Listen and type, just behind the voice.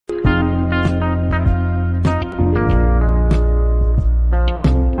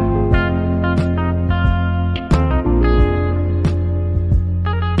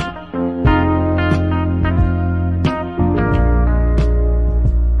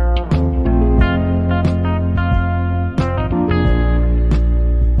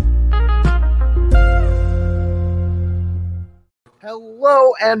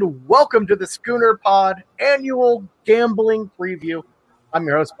and welcome to the Schooner Pod annual gambling preview. I'm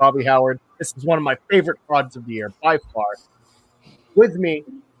your host, Bobby Howard. This is one of my favorite pods of the year, by far. With me,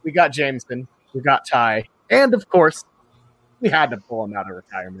 we got Jameson, we got Ty, and of course, we had to pull him out of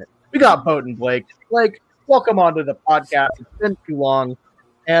retirement. We got Bowden Blake. Blake, welcome onto the podcast. It's been too long.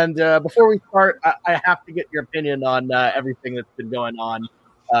 And before we start, I have to get your opinion on everything that's been going on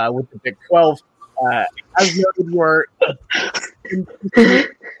with the Big 12. As noted, we're in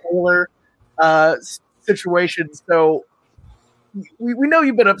Taylor situation, so we know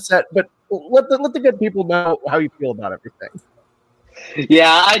you've been upset, but let the good people know how you feel about everything.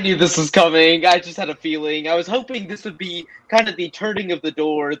 Yeah, I knew this was coming. I just had a feeling. I was hoping this would be kind of the turning of the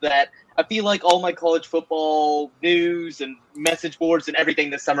door that I feel like all my college football news and message boards and everything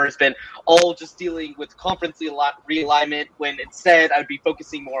this summer has been all just dealing with conference realignment, when instead I'd be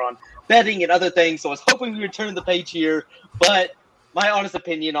focusing more on betting and other things. So I was hoping we would turn the page here, but my honest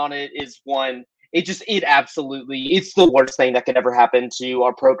opinion on it is one, it's the worst thing that could ever happen to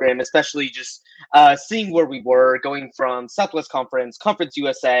our program, especially just seeing where we were going from Southwest Conference, Conference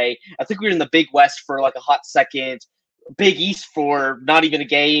USA. I think we were in the Big West for like a hot second, Big East for not even a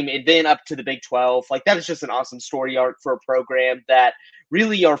game, and then up to the Big 12. Like, that is just an awesome story arc for a program that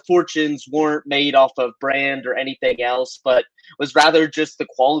really our fortunes weren't made off of brand or anything else, but was rather just the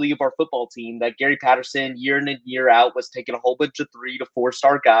quality of our football team, that Gary Patterson year in and year out was taking a whole bunch of 3 to 4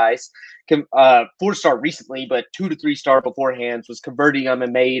 star guys, 4-star recently, but 2 to 3 star beforehand, was converting them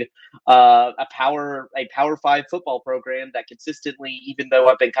and made a Power 5 football program that consistently, even though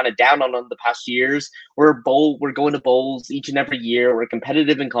I've been kind of down on them the past years, we're going to bowls each and every year. We're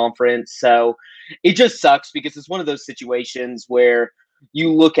competitive in conference. So it just sucks because it's one of those situations where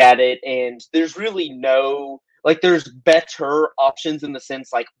you look at it and there's really there's better options, in the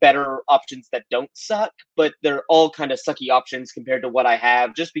sense, like better options that don't suck, but they're all kind of sucky options compared to what I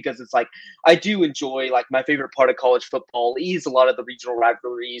have, just because it's like, I do enjoy, like, my favorite part of college football is a lot of the regional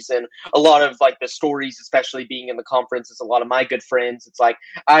rivalries and a lot of like the stories, especially being in the conference, is a lot of my good friends. It's like,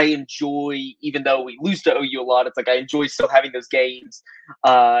 I enjoy, even though we lose to OU a lot, it's like, I enjoy still having those games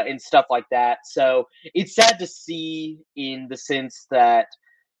and stuff like that. So it's sad to see, in the sense that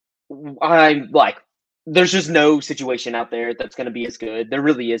I'm like, there's just no situation out there that's going to be as good. There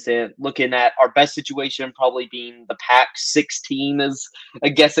really isn't. Looking at our best situation probably being the Pac-6 team, as I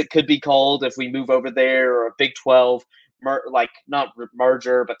guess it could be called, if we move over there, or a Big 12 not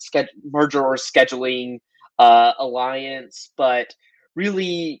merger, but merger or scheduling alliance. But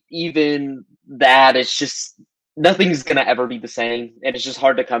really, even that, it's just nothing's going to ever be the same, and it's just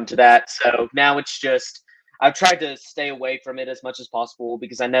hard to come to that. So now it's just, I've tried to stay away from it as much as possible,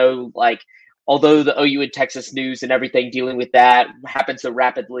 because I know, like, although the OU and Texas news and everything dealing with that happened so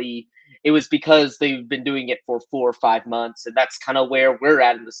rapidly, it was because they've been doing it for 4 or 5 months. And that's kind of where we're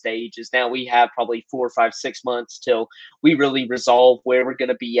at in the stage, is now we have probably 4, 5, 6 months till we really resolve where we're going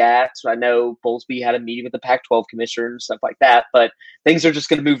to be at. So I know Bowlesby had a meeting with the Pac-12 commissioner and stuff like that, but things are just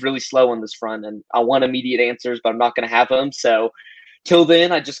going to move really slow on this front. And I want immediate answers, but I'm not going to have them. So till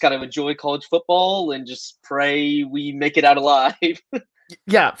then, I just got to enjoy college football and just pray we make it out alive.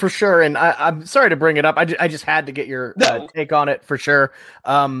 Yeah, for sure. And I'm sorry to bring it up. I just had to get your take on it, for sure.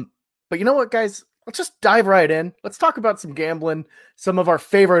 But you know what, guys? Let's just dive right in. Let's talk about some gambling, some of our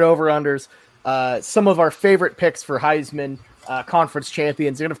favorite over-unders, some of our favorite picks for Heisman conference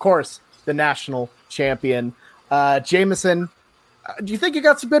champions, and of course, the national champion. Jameson, do you think you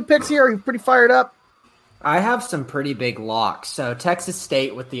got some good picks here? Are you pretty fired up? I have some pretty big locks. So Texas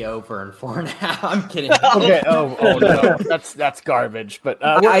State with the over and 4.5. I'm kidding. Okay. Oh no, that's garbage. But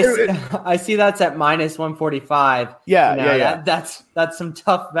I see that's at minus 145. Yeah. That's some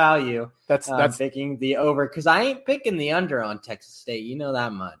tough value. That's picking the over, because I ain't picking the under on Texas State. You know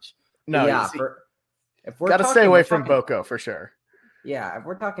that much. No. Yeah. If we're gotta stay away from Boko for sure. Yeah, if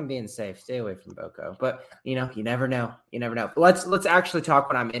we're talking being safe, stay away from Boko. But you never know. Let's actually talk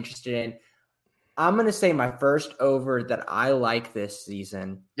what I'm interested in. I'm going to say my first over that I like this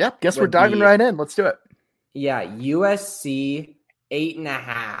season. Yep, guess we're diving right in. Let's do it. Yeah, USC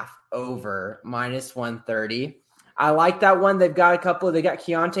 8.5 over minus 130. I like that one. They've got they got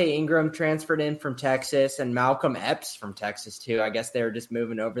Keontae Ingram transferred in from Texas and Malcolm Epps from Texas too. I guess they were just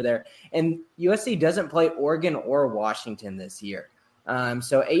moving over there. And USC doesn't play Oregon or Washington this year.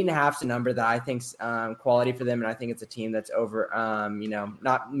 So 8.5 is a number that I think's quality for them, and I think it's a team that's over.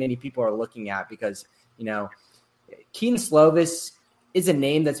 Not many people are looking at, because Keaton Slovis is a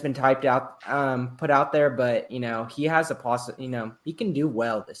name that's been put out there, but he has a he can do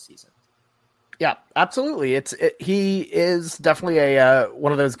well this season. Yeah, absolutely. He is definitely a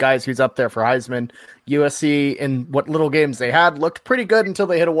one of those guys who's up there for Heisman. USC, in what little games they had, looked pretty good until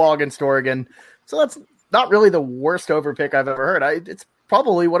they hit a wall against Oregon. So that's not really the worst overpick I've ever heard. It's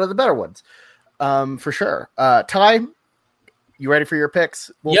probably one of the better ones, for sure. Ty, you ready for your picks?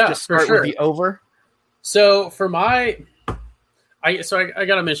 We'll just start with the over. So for I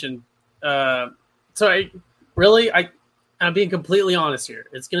gotta mention. I'm being completely honest here.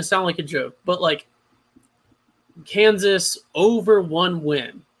 It's going to sound like a joke, but like Kansas over 1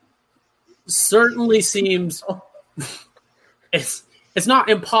 win certainly seems it's not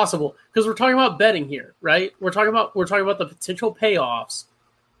impossible because we're talking about betting here, right? We're talking about the potential payoffs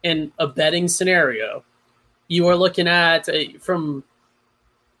in a betting scenario. You are looking at so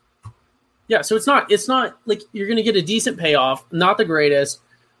it's not like you're going to get a decent payoff, not the greatest.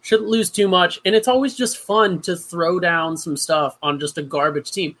 Shouldn't lose too much, and it's always just fun to throw down some stuff on just a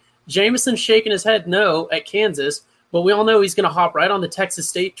garbage team. Jameson's shaking his head no at Kansas, but we all know he's going to hop right on the Texas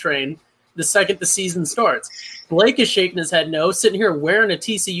State train the second the season starts. Blake is shaking his head no, sitting here wearing a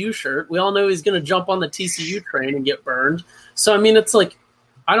TCU shirt. We all know he's going to jump on the TCU train and get burned. So, I mean, it's like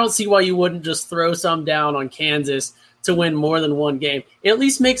I don't see why you wouldn't just throw some down on Kansas to win more than 1 game. It at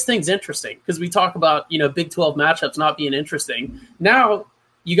least makes things interesting because we talk about, Big 12 matchups not being interesting. Now,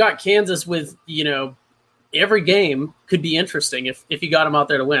 you got Kansas with, every game could be interesting if you got them out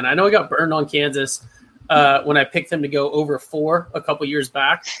there to win. I know I got burned on Kansas when I picked them to go over 4 a couple years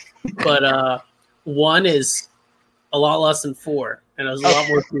back, but 1 is a lot less than 4, and it was a lot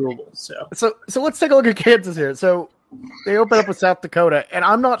more doable. So let's take a look at Kansas here. So they open up with South Dakota, and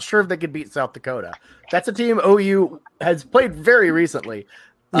I'm not sure if they could beat South Dakota. That's a team OU has played very recently.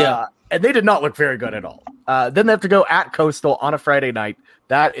 Yeah. And they did not look very good at all. Then they have to go at Coastal on a Friday night.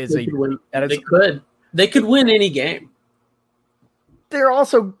 That is they could win any game. They're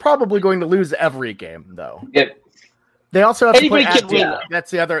also probably going to lose every game, though. Yep. They also have Anybody to play at can Duke.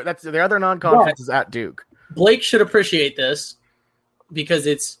 That's the other non-conference is at Duke. Blake should appreciate this because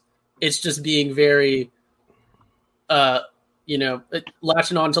it's just being very,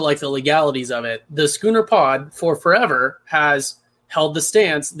 latching on to like the legalities of it. The Schooner Pod for forever has held the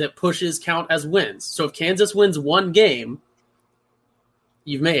stance that pushes count as wins. So if Kansas wins 1 game,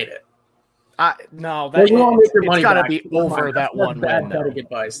 you've made it. No, it's got to be over that 1 bad win. Betting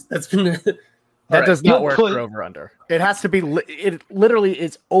advice. That's been that does not work for over under. It has to be. It literally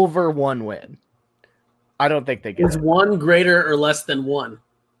is over 1 win. I don't think they get Is 1 greater or less than 1?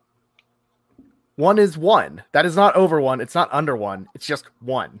 1 is 1. That is not over 1. It's not under 1. It's just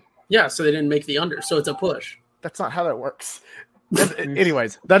 1. Yeah, so they didn't make the under, so it's a push. That's not how that works.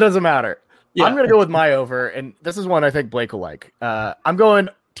 Anyways, that doesn't matter. Yeah. I'm going to go with my over, and this is one I think Blake will like. I'm going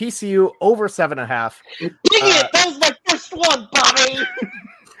TCU over 7.5. Dang it! That was my first one, Bobby!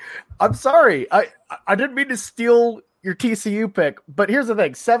 I'm sorry. I didn't mean to steal your TCU pick, but here's the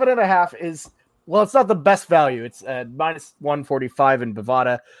thing. 7.5 is, well, it's not the best value. It's minus 145 in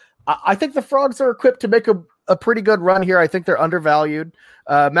Bovada. I think the Frogs are equipped to make a pretty good run here. I think they're undervalued.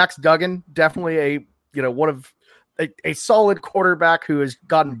 Max Duggan, definitely one of a solid quarterback who has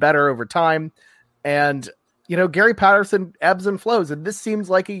gotten better over time. And, Gary Patterson ebbs and flows. And this seems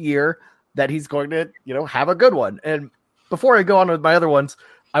like a year that he's going to, have a good one. And before I go on with my other ones,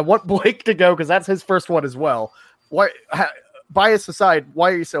 I want Blake to go because that's his first one as well. Bias aside,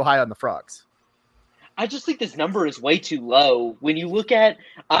 why are you so high on the Frogs? I just think this number is way too low. When you look at,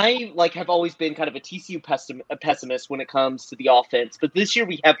 I have always been kind of a TCU pessimist when it comes to the offense, but this year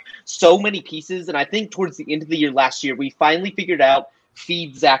we have so many pieces, and I think towards the end of the year last year, we finally figured out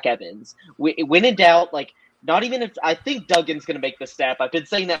feed Zach Evans. When in doubt, not even if I think Duggan's going to make the step. I've been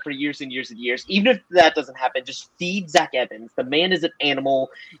saying that for years and years and years. Even if that doesn't happen, just feed Zach Evans. The man is an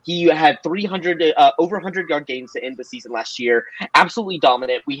animal. He had over 100-yard games to end the season last year. Absolutely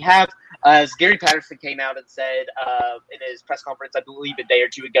dominant. We have, as Gary Patterson came out and said in his press conference, I believe a day or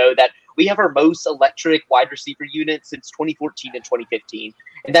two ago, that we have our most electric wide receiver unit since 2014 and 2015,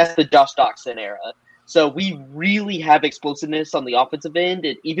 and that's the Josh Doctson era. So we really have explosiveness on the offensive end,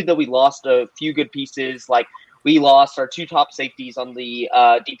 and even though we lost a few good pieces, we lost our 2 top safeties on the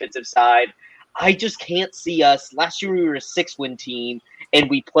defensive side, I just can't see us. Last year we were a 6-win team, and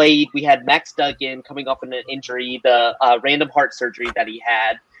we had Max Duggan coming off an injury, the random heart surgery that he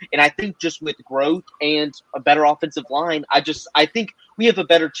had, and I think just with growth and a better offensive line, I think we have a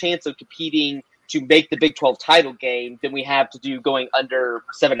better chance of competing to make the Big 12 title game than we have to do going under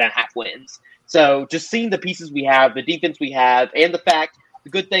 7.5 wins. So just seeing the pieces we have, the defense we have, and the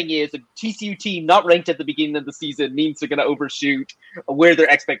good thing is a TCU team not ranked at the beginning of the season means they're going to overshoot where their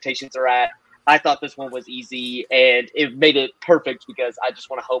expectations are at. I thought this one was easy, and it made it perfect because I just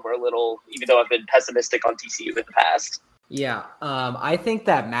want to homer a little, even though I've been pessimistic on TCU in the past. Yeah, I think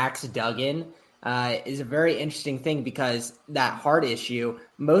that Max Duggan is a very interesting thing because that heart issue,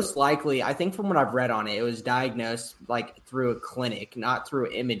 most likely, I think from what I've read on it, it was diagnosed like through a clinic, not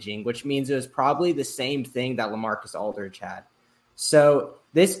through imaging, which means it was probably the same thing that LaMarcus Aldridge had. So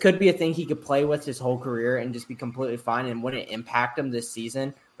this could be a thing he could play with his whole career and just be completely fine and wouldn't impact him this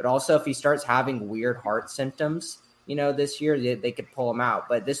season. But also if he starts having weird heart symptoms, this year they could pull him out.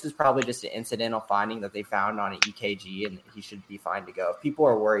 But this is probably just an incidental finding that they found on an EKG and he should be fine to go. If people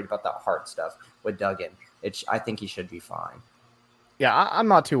are worried about that heart stuff with Duggan, I think he should be fine. Yeah, I'm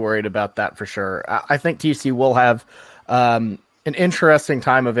not too worried about that for sure. I think TCU will have an interesting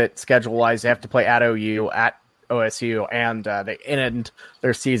time of it schedule-wise. They have to play at OU, at OSU, and they end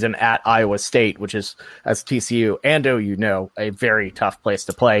their season at Iowa State, which is, as TCU and OU know, a very tough place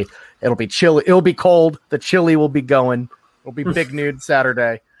to play. It'll be chilly. It'll be cold. The chili will be going. It'll be Big Nude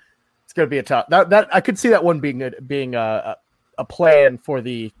Saturday. It's going to be a tough. That I could see that one being a plan for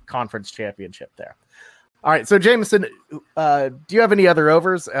the conference championship there. All right, so Jameson, do you have any other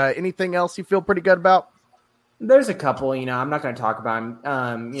overs? Anything else you feel pretty good about? There's a couple, I'm not going to talk about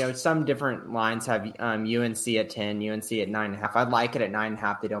them. Some different lines have UNC at 10, UNC at 9.5. I'd like it at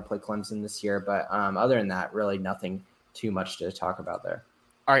 9.5. They don't play Clemson this year, but other than that, really nothing too much to talk about there.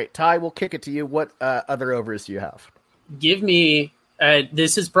 All right, Ty, we'll kick it to you. What other overs do you have? Give me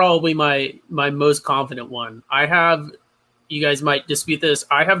this is probably my most confident one. I have, you guys might dispute this,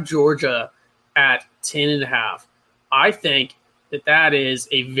 I have Georgia at 10.5. I think that is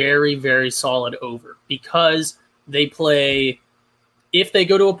a very, very solid over because they play, if they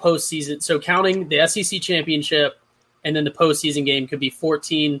go to a postseason, so counting the SEC championship and then the postseason game could be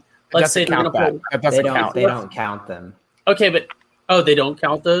 14. Let's say they're going to play. They don't count them. Okay, but they don't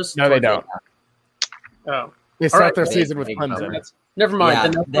count those? No, they don't. Oh. They start their season with Clemson. Never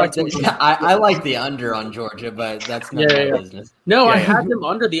mind. Yeah, I like the under on Georgia, but that's not my business. No, I had them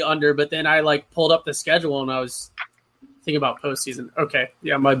under the under, but then I pulled up the schedule and I was thinking about postseason. Okay,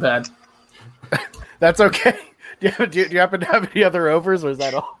 yeah, my bad. That's okay. Do you happen to have any other overs, or is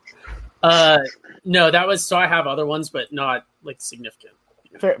that all? No, that was so. I have other ones, but not significant.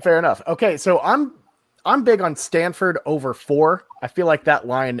 Fair enough. Okay, so I'm big on Stanford over 4. I feel like that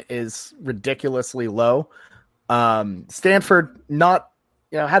line is ridiculously low. Stanford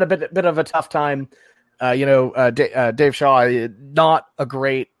had a bit of a tough time. Dave Shaw, not a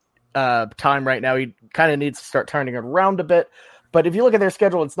great time right now. He kind of needs to start turning it around a bit. But if you look at their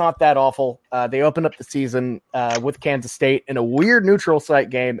schedule, it's not that awful. They opened up the season with Kansas State in a weird neutral site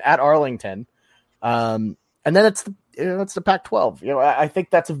game at Arlington. And then it's the Pac-12. I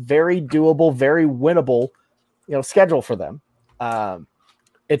think that's a very doable, very winnable, schedule for them.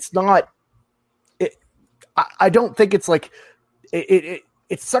 It's not. I don't think it's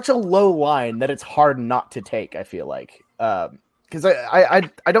it's such a low line that it's hard not to take. I feel like because I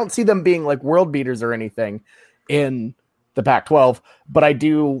don't see them being world beaters or anything in the Pac-12, but I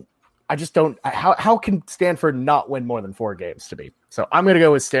just don't. How can Stanford not win more than 4 games to me? So I'm going to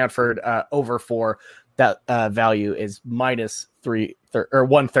go with Stanford over 4. That value is -3 or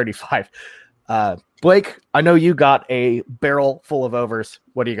 135. Blake, I know you got a barrel full of overs.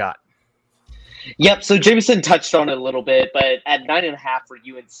 What do you got? Yep. So Jameson touched on it a little bit, but at 9.5 for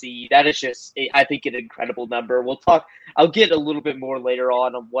UNC, that is just, I think, an incredible number. I'll get a little bit more later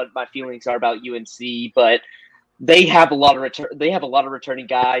on what my feelings are about UNC, but they have a lot of returning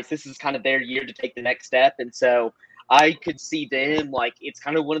guys. This is kind of their year to take the next step, and so I could see them it's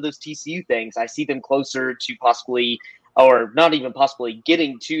kind of one of those TCU things. I see them closer to possibly, or not even possibly,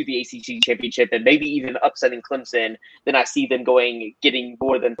 getting to the ACC championship and maybe even upsetting Clemson than I see them getting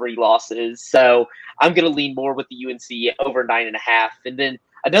more than 3 losses. So I'm going to lean more with the UNC over 9.5. And then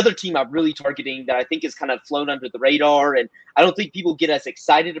another team I'm really targeting that I think is kind of flown under the radar, and I don't think people get as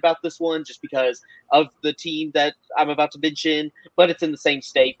excited about this one just because of the team that I'm about to mention, but it's in the same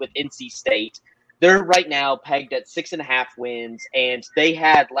state with NC State. They're right now pegged at 6.5 wins, and they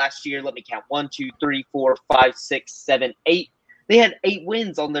had last year, let me count, 1, 2, 3, 4, 5, 6, 7, 8. They had 8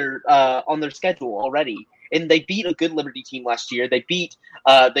 wins on their schedule already, and they beat a good Liberty team last year. They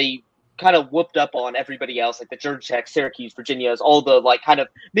they kind of whooped up on everybody else, like the Georgia Tech, Syracuse, Virginia's, all the kind of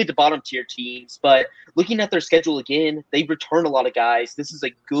mid to bottom tier teams. But looking at their schedule again, they return a lot of guys. This is a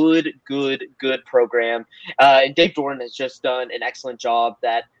good program, and Dave Doran has just done an excellent job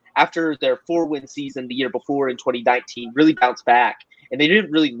that, after their 4-win season the year before in 2019, really bounced back. And they didn't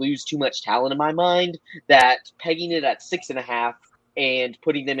really lose too much talent in my mind, that pegging it at 6.5 and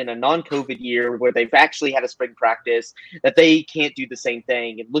putting them in a non-COVID year where they've actually had a spring practice, that they can't do the same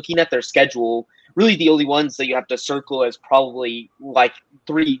thing. And looking at their schedule, really the only ones that you have to circle as probably like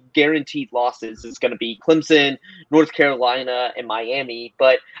 3 guaranteed losses is going to be Clemson, North Carolina, and Miami.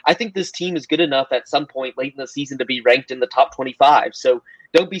 But I think this team is good enough at some point late in the season to be ranked in the top 25. So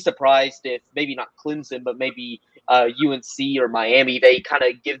don't be surprised if maybe not Clemson, but maybe UNC or Miami, they kind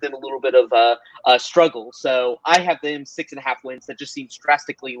of give them a little bit of a struggle. So I have them 6.5 wins. That just seems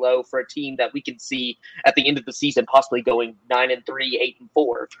drastically low for a team that we can see at the end of the season possibly going 9-3,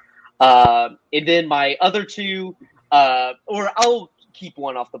 8-4. And then my other two, or I'll keep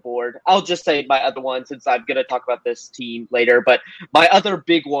one off the board. I'll just say my other one since I'm going to talk about this team later. But my other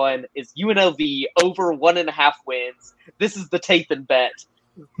big one is UNLV over 1.5 wins. This is the Tathan bet.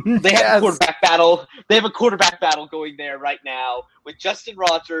 They have a quarterback battle. They have a quarterback battle going there right now with Justin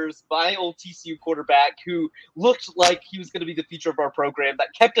Rogers, my old TCU quarterback, who looked like he was going to be the future of our program, that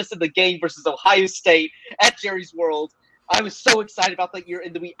kept us in the game versus Ohio State at Jerry's World. I was so excited about that year,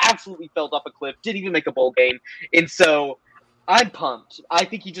 and then we absolutely fell off a cliff, didn't even make a bowl game. And so I'm pumped. I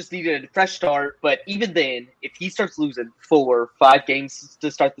think he just needed a fresh start, but even then, if he starts losing 4 or 5 games to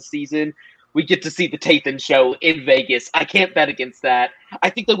start the season, we get to see the Tathan show in Vegas. I can't bet against that. I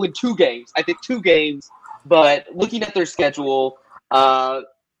think they win 2 games. I think 2 games, but looking at their schedule,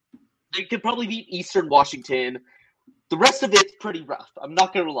 they could probably beat Eastern Washington. The rest of it's pretty rough. I'm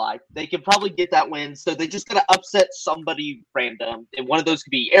not going to lie. They can probably get that win, so they just got to upset somebody random. And one of those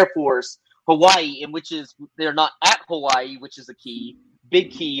could be Air Force, Hawaii, in which is they're not at Hawaii, which is a key.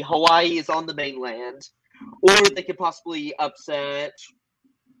 Big key. Hawaii is on the mainland. Or they could possibly upset –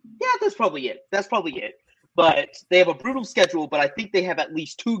 yeah, that's probably it. But they have a brutal schedule, but I think they have at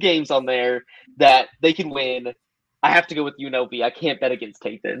least 2 games on there that they can win. I have to go with UNLV. I can't bet against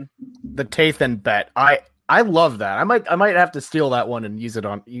Tathan. The Tathan bet. I love that. I might have to steal that one and use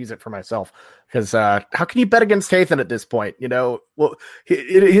it for myself, because how can you bet against Tathan at this point? You know, well,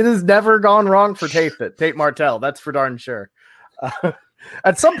 it has never gone wrong for Tate Martell. That's for darn sure.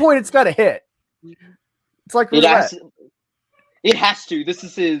 At some point, it's got to hit. It's like it has to. This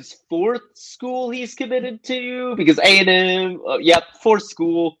is his 4th school he's committed to, because A&M. 4th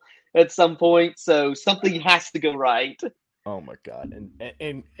school at some point. So something has to go right. Oh my God!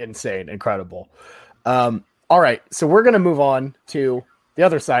 Insane, incredible. All right, so we're going to move on to the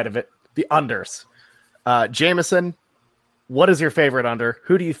other side of it, the unders. Jameson, what is your favorite under?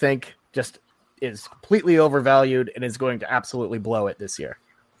 Who do you think just is completely overvalued and is going to absolutely blow it this year?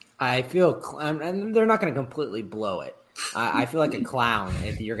 I feel, and they're not going to completely blow it. I feel like a clown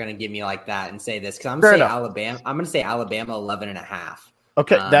if you're going to give me like that and say this, because I'm going to say Alabama 11.5.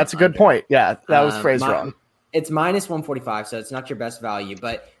 Okay, that's a good point. Yeah, that was phrased wrong. It's minus 145, so it's not your best value,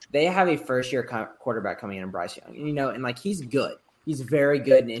 but they have a first-year quarterback coming in, Bryce Young. You know, and like he's good. He's very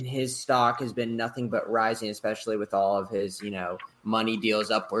good, and his stock has been nothing but rising, especially with all of his, money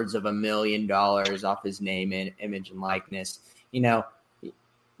deals upwards of $1 million off his name and image and likeness.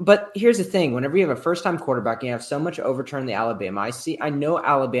 But here's the thing: whenever you have a first-time quarterback, you have so much overturn the Alabama. I know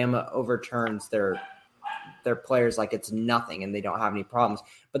Alabama overturns their players like it's nothing, and they don't have any problems.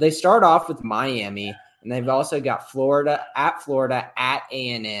 But they start off with Miami. And they've also got Florida, at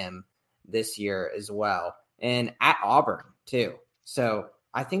A&M this year as well, and at Auburn too. So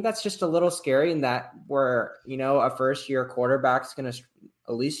I think that's just a little scary in that where, a first-year quarterback's going to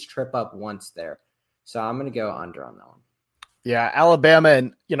at least trip up once there. So I'm going to go under on that one. Yeah, Alabama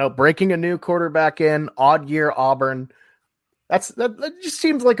and, breaking a new quarterback in, odd year Auburn. That just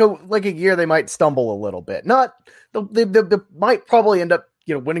seems like a year they might stumble a little bit. They might probably end up,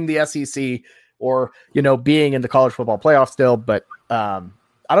 winning the SEC or, being in the college football playoff still. But I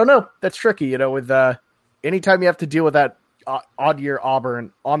don't know. That's tricky, with anytime you have to deal with that odd year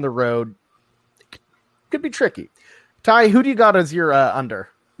Auburn on the road, it could be tricky. Ty, who do you got as your under?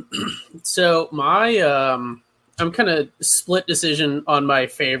 So my I'm kind of split decision on my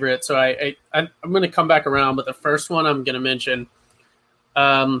favorite. So I'm going to come back around, but the first one I'm going to mention,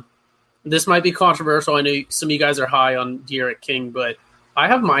 this might be controversial. I know some of you guys are high on D'Eriq King, but I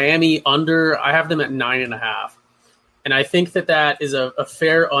have Miami under. I have them at 9.5. And I think that is a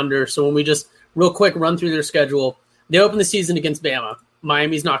fair under. So when we just real quick run through their schedule, they open the season against Bama.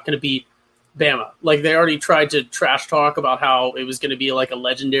 Miami's not going to beat Bama. Like they already tried to trash talk about how it was going to be like a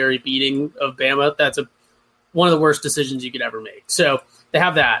legendary beating of Bama. That's one of the worst decisions you could ever make. So they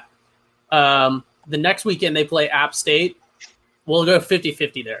have that. The next weekend they play App State. We'll go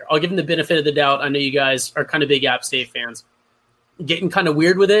 50-50 there. I'll give them the benefit of the doubt. I know you guys are kind of big App State fans. Getting kind of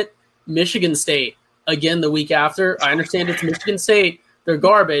weird with it. Michigan State, again, the week after. I understand it's Michigan State. They're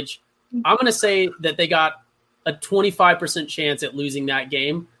garbage. I'm going to say that they got a 25% chance at losing that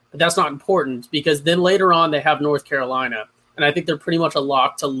game, but that's not important because then later on they have North Carolina, and I think they're pretty much a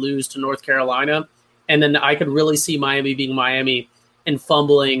lock to lose to North Carolina. And then I could really see Miami being Miami and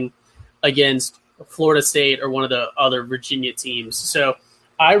fumbling against Florida State or one of the other Virginia teams. So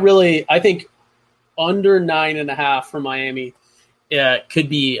I think under 9.5 for Miami could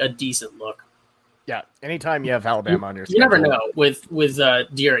be a decent look. Yeah, anytime you have Alabama on your schedule. You never know with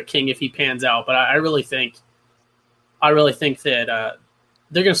De'Aaron King if he pans out, but I really think that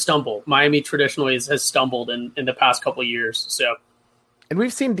they're going to stumble. Miami traditionally has stumbled in the past couple of years. So, and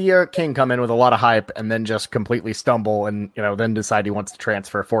we've seen De'Aaron King come in with a lot of hype and then just completely stumble and then decide he wants to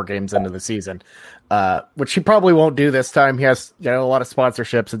transfer 4 games into the season, which he probably won't do this time. He has a lot of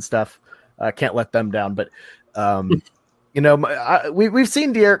sponsorships and stuff. Can't let them down, but. We've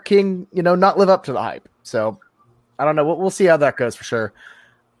seen De'Aaron King, not live up to the hype. So I don't know. We'll see how that goes for sure.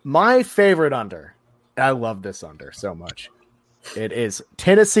 My favorite under, I love this under so much. It is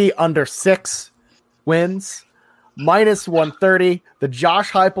Tennessee under 6 wins, -130. The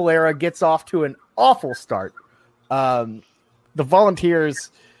Josh Heupel era gets off to an awful start. The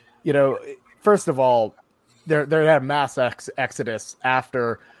Volunteers, first of all, they're at a mass exodus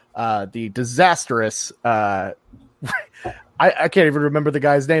after the disastrous. I can't even remember the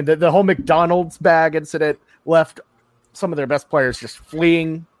guy's name. The whole McDonald's bag incident left some of their best players just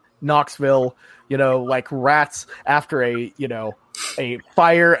fleeing Knoxville, like rats after a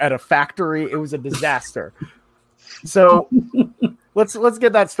fire at a factory. It was a disaster. So let's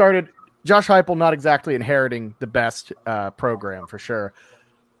get that started. Josh Heupel not exactly inheriting the best program for sure.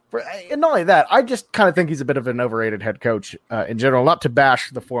 And not only that, I just kind of think he's a bit of an overrated head coach in general. Not to bash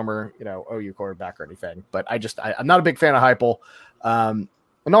the former, OU quarterback or anything, but I'm not a big fan of Heupel. And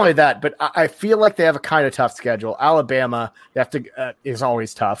not only that, but I feel like they have a kind of tough schedule. Alabama, they have to is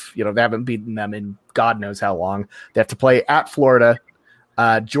always tough. They haven't beaten them in God knows how long. They have to play at Florida.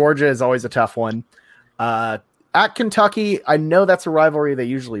 Georgia is always a tough one. At Kentucky, I know that's a rivalry they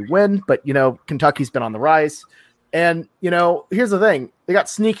usually win, but Kentucky's been on the rise. And, here's the thing. They got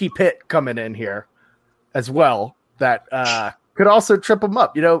sneaky Pitt coming in here as well that could also trip them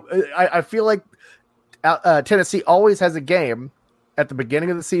up. I feel like Tennessee always has a game at the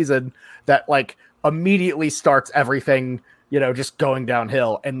beginning of the season that, immediately starts everything, just going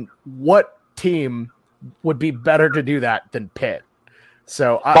downhill. And what team would be better to do that than Pitt?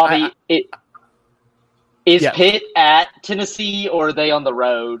 So, Bobby, Pitt at Tennessee or are they on the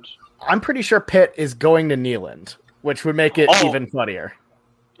road? I'm pretty sure Pitt is going to Neyland, which would make it even funnier.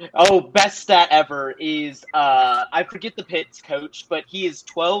 Oh, best stat ever is I forget the Pitt's coach, but he is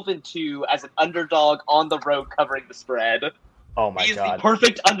 12-2 as an underdog on the road covering the spread. Oh my God! He is the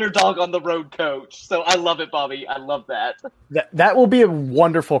perfect underdog on the road coach. So I love it, Bobby. I love that. That will be a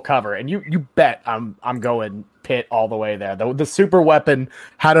wonderful cover, and you bet I'm going Pitt all the way there. The super weapon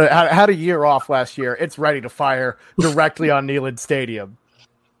had a year off last year. It's ready to fire directly on Neyland Stadium.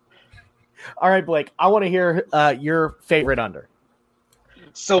 All right, Blake, I want to hear your favorite under.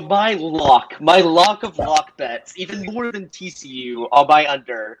 So my lock of lock bets, even more than TCU, on my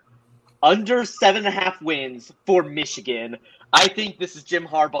under 7.5 wins for Michigan. I think this is Jim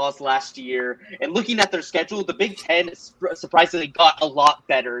Harbaugh's last year. And looking at their schedule, the Big Ten surprisingly got a lot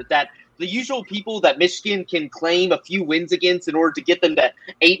better. That the usual people that Michigan can claim a few wins against in order to get them to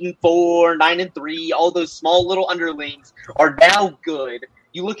 8-4, 9-3, all those small little underlings are now good.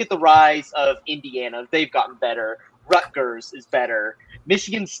 You look at the rise of Indiana, they've gotten better. Rutgers is better.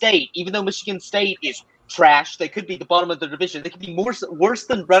 Michigan State, even though Michigan State is trash, they could be the bottom of the division. They could be worse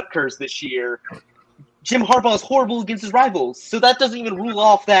than Rutgers this year. Jim Harbaugh is horrible against his rivals, so that doesn't even rule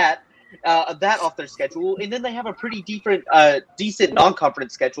off that off their schedule. And then they have a pretty decent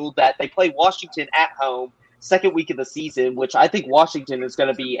non-conference schedule that they play Washington at home second week of the season, which I think Washington is going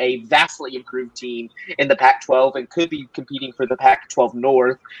to be a vastly improved team in the Pac-12 and could be competing for the Pac-12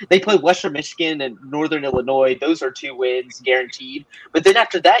 North. They play Western Michigan and Northern Illinois. Those are 2 wins guaranteed. But then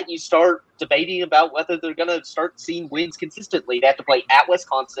after that, you start debating about whether they're going to start seeing wins consistently. They have to play at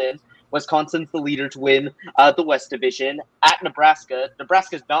Wisconsin. Wisconsin's the leader to win the West Division. At Nebraska.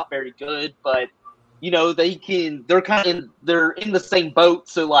 Nebraska's not very good, but they're in the same boat.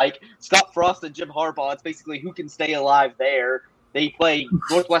 So Scott Frost and Jim Harbaugh, it's basically who can stay alive there. They play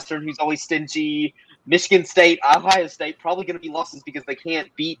Northwestern, who's always stingy. Michigan State, Ohio State, probably going to be losses because they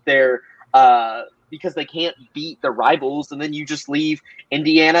can't beat their rivals. And then you just leave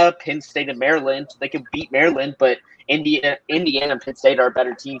Indiana, Penn State, and Maryland. They can beat Maryland, but Indiana and Penn State are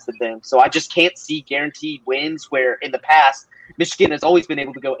better teams than them. So I just can't see guaranteed wins where in the past Michigan has always been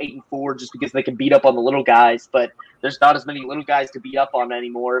able to go 8-4 just because they can beat up on the little guys, but there's not as many little guys to beat up on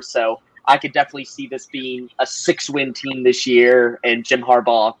anymore. So I could definitely see this being a 6-win team this year and Jim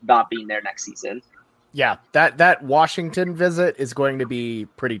Harbaugh not being there next season. Yeah, that Washington visit is going to be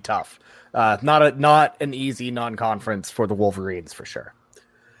pretty tough. Not an easy non-conference for the Wolverines for sure.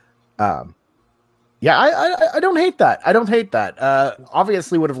 Yeah, I don't hate that. I don't hate that.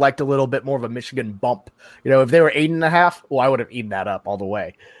 Obviously, would have liked a little bit more of a Michigan bump. If they were 8.5, well, I would have eaten that up all the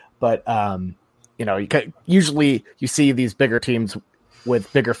way. But usually you see these bigger teams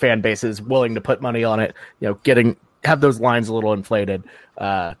with bigger fan bases willing to put money on it. Have those lines a little inflated.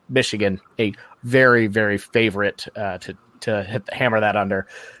 Michigan, a very, very favorite to hammer that under.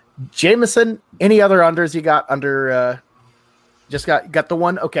 Jameson, any other unders you got under? Just got the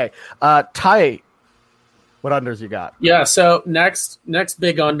one. Okay, Ty. What unders you got? Yeah, so next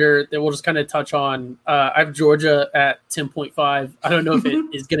big under that we'll just kind of touch on. I have Georgia at 10.5. I don't know if it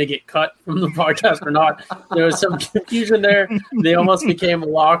is going to get cut from the podcast or not. There was some confusion there. They almost became a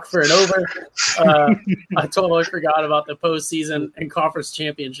lock for an over. I totally forgot about the postseason and conference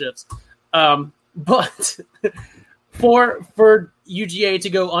championships. But for UGA to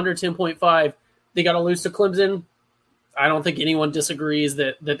go under 10.5, they got to lose to Clemson. I don't think anyone disagrees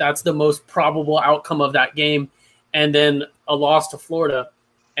that that's the most probable outcome of that game. And then a loss to Florida,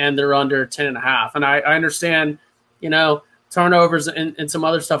 and they're under 10.5. And I understand, turnovers and some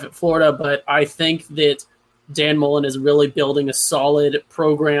other stuff at Florida, but I think that Dan Mullen is really building a solid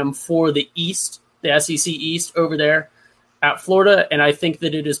program for the East, the SEC East over there at Florida. And I think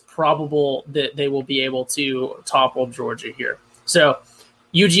that it is probable that they will be able to topple Georgia here. So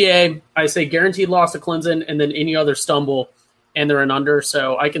UGA, I say guaranteed loss to Clemson, and then any other stumble, and they're an under.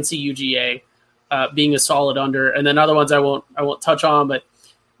 So I can see UGA being a solid under, and then other ones I won't touch on. But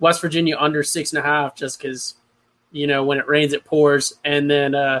West Virginia under 6.5, just because when it rains it pours, and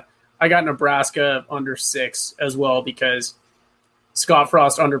then I got Nebraska under 6 as well because Scott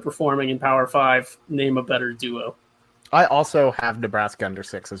Frost underperforming in Power 5. Name a better duo. I also have Nebraska under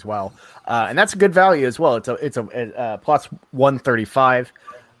 6 as well, and that's a good value as well. It's a plus 135.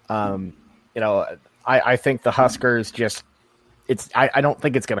 I think the Huskers I don't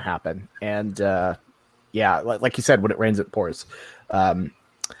think it's going to happen. And like you said, when it rains, it pours.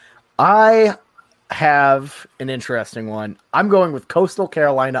 I have an interesting one. I'm going with Coastal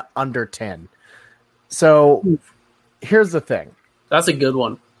Carolina under 10. So here's the thing. That's a good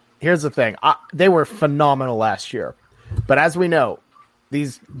one. Here's the thing. They were phenomenal last year. But as we know,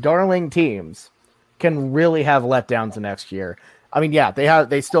 these darling teams can really have letdowns the next year. I mean, yeah,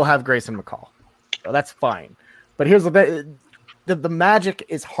 they still have Grayson McCall. So that's fine. But here's the magic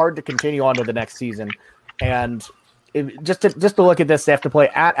is hard to continue on to the next season. And just to look at this, they have to play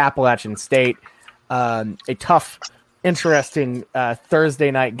at Appalachian State, a tough, interesting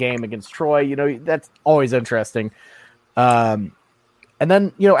Thursday night game against Troy. That's always interesting. And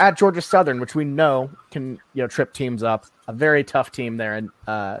then, at Georgia Southern, which we know can, trip teams up, a very tough team there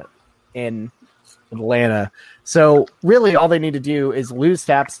in Atlanta. So really all they need to do is lose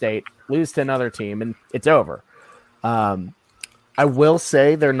to App State, lose to another team, and it's over. I will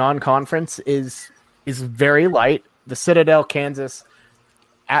say their non-conference is very light. The Citadel, Kansas,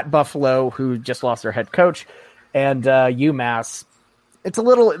 at Buffalo, who just lost their head coach, and UMass. It's a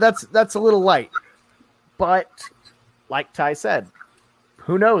little that's a little light. But like Ty said,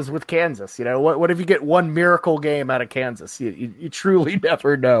 who knows with Kansas? What if you get one miracle game out of Kansas? You truly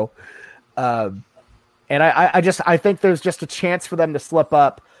never know. And I think there's just a chance for them to slip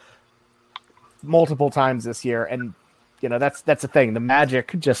up multiple times this year. And, that's the thing. The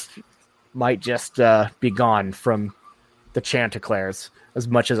magic might be gone from the Chanticleers, as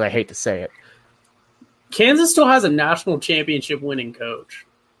much as I hate to say it. Kansas still has a national championship winning coach.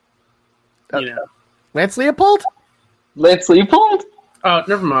 Lance Leopold? Lance Leopold? Oh,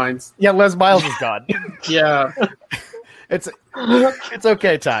 never mind. Yeah, Les Miles is gone. Yeah. It's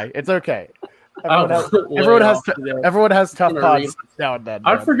okay, Ty. It's okay. Everyone has tough pods now and then.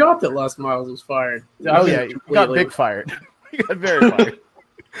 I forgot that Les Miles was fired. Oh, yeah. You got big fired. You got very fired.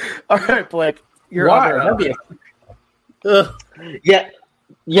 All right, Blake.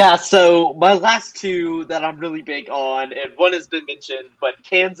 Yeah, so my last two that I'm really big on, and one has been mentioned, but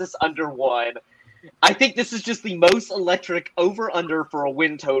Kansas under 1. I think this is just the most electric over-under for a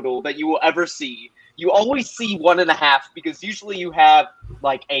win total that you will ever see. You always see 1.5 because usually you have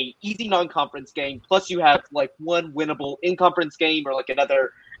like a easy non-conference game, plus you have like one winnable in-conference game or like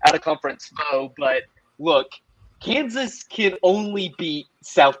another out-of-conference foe. But look, Kansas can only beat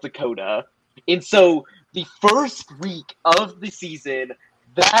South Dakota. And so the first week of the season,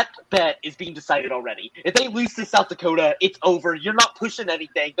 that bet is being decided already. If they lose to South Dakota, it's over. You're not pushing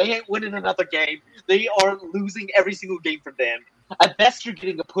anything. They ain't winning another game. They are losing every single game from them. at best you're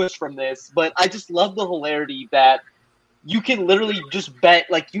getting a push from this, but I just love the hilarity that you can literally just bet,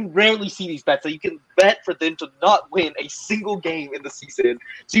 like you rarely see these bets, that you can bet for them to not win a single game in the season.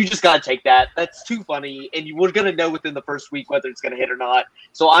 So you just got to take that. That's too funny, and you were going to know within the first week whether it's going to hit or not.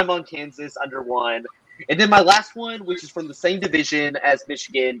 So I'm on Kansas under 1. And then my last one, which is from the same division as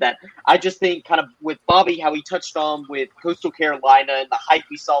Michigan, that I just think kind of with Bobby, how he touched on with Coastal Carolina and the hype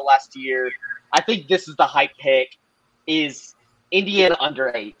we saw last year, I think this is the hype pick, is Indiana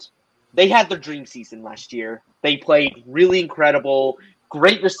under 8. They had their dream season last year. They played really incredible,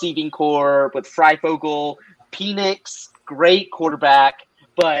 great receiving core with Freifogel, Penix, great quarterback.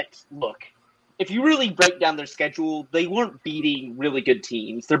 But look, if you really break down their schedule, they weren't beating really good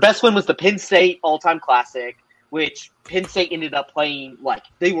teams. Their best win was the Penn State All-Time Classic, which Penn State ended up playing like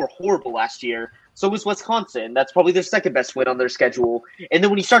they were horrible last year. So was Wisconsin. That's probably their second best win on their schedule. And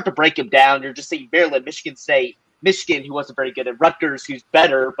then when you start to break them down, you're just seeing Maryland, Michigan State, Michigan, who wasn't very good, at Rutgers, who's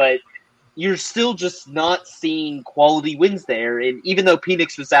better, but you're still just not seeing quality wins there. And even though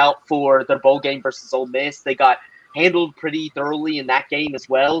Penix was out for their bowl game versus Ole Miss, they got handled pretty thoroughly in that game as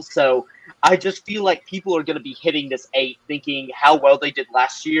well. So I just feel like people are going to be hitting this 8, thinking how well they did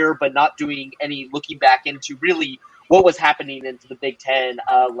last year, but not doing any looking back into really what was happening into the Big Ten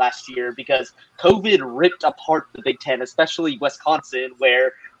last year, because COVID ripped apart the Big Ten, especially Wisconsin,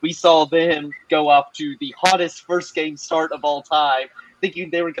 where we saw them go off to the hottest first game start of all time, thinking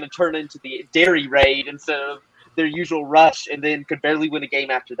they were going to turn into the Dairy Raid instead of their usual rush, and then could barely win a game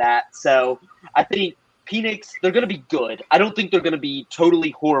after that. So I think Penix, they're going to be good. I don't think they're going to be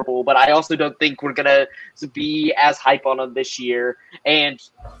totally horrible, but I also don't think we're going to be as hype on them this year. And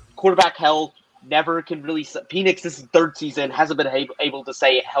quarterback health never can really – Penix, this is third season, hasn't been able to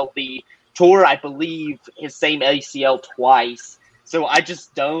stay healthy. Tore, I believe, his same ACL twice. So I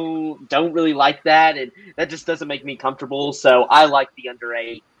just don't really like that, and that just doesn't make me comfortable. So I like the under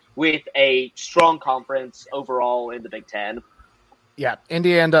 8 with a strong conference overall in the Big Ten. Yeah,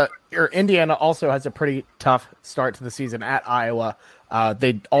 Indiana also has a pretty tough start to the season at Iowa.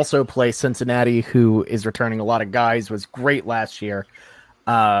 They also play Cincinnati, who is returning a lot of guys, was great last year.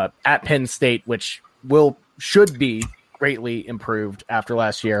 At Penn State, which should be greatly improved after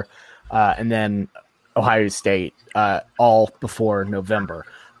last year, and then Ohio State, all before November.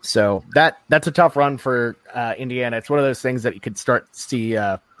 So that's a tough run for Indiana. It's one of those things that you could start to see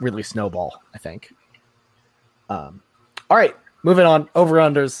really snowball, I think. All right, moving on.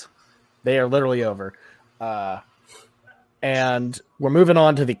 Over-unders. They are literally over. And we're moving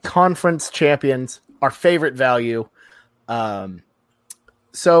on to the conference champions, our favorite value.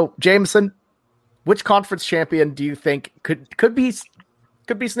 So, Jameson, which conference champion do you think could be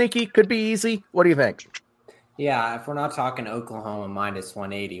sneaky, could be easy? What do you think? Yeah, if we're not talking Oklahoma minus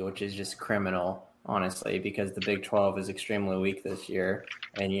 180, which is just criminal, honestly, because the Big 12 is extremely weak this year.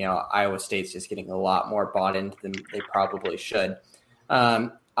 And, Iowa State's just getting a lot more bought into than they probably should.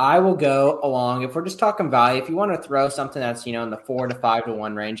 I will go along, if we're just talking value, if you want to throw something that's, in the 4 to 5 to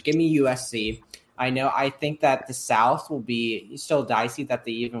 1 range, give me USC. I think that the South will be still dicey that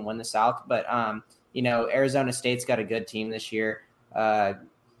they even win the South, but, Arizona State's got a good team this year.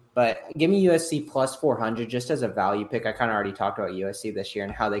 But give me USC plus 400 just as a value pick. I kind of already talked about USC this year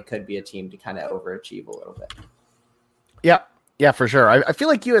and how they could be a team to kind of overachieve a little bit. Yeah, for sure. I feel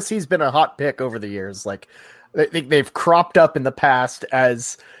like USC's been a hot pick over the years. Like they've cropped up in the past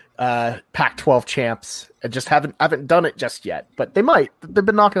as Pac-12 champs and just haven't done it just yet, but they might. They've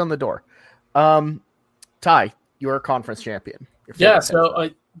been knocking on the door. Ty, you're a conference champion. Yeah,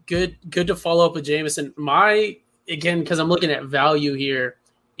 so good to follow up with Jameson. Because I'm looking at value here,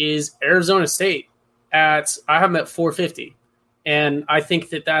 is Arizona State I have them at 450. And I think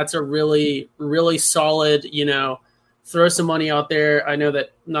that that's a really, really solid, throw some money out there. I know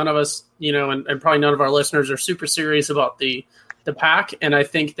that none of us, and probably none of our listeners are super serious about the pack. And I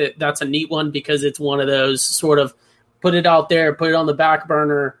think that that's a neat one because it's one of those sort of put it out there, put it on the back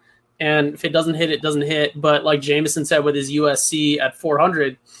burner. And if it doesn't hit, it doesn't hit. But like Jameson said with his USC at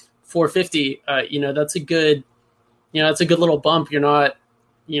 400, 450, that's a good, it's a good little bump. You're not,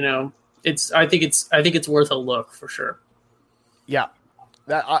 I think it's worth a look for sure. Yeah,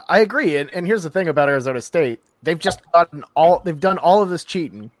 I agree. And here's the thing about Arizona State: they've done all of this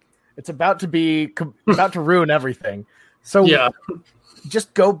cheating. It's about to ruin everything. So yeah,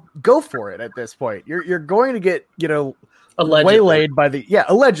 just go for it at this point. You're going to get waylaid by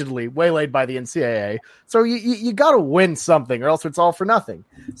allegedly waylaid by the NCAA. So you got to win something, or else it's all for nothing.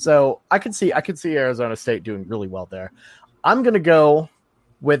 So I can see Arizona State doing really well there. I'm going to go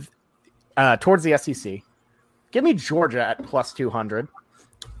with towards the SEC. Give me Georgia at plus 200.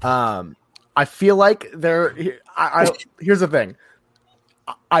 I feel like here's the thing.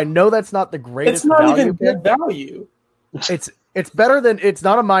 I know that's not the greatest. It's not value even good value. It's better than it's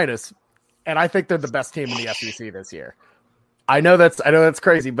not a minus, and I think they're the best team in the SEC this year. I know that's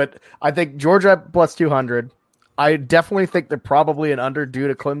crazy, but I think Georgia plus 200. I definitely think they're probably an under due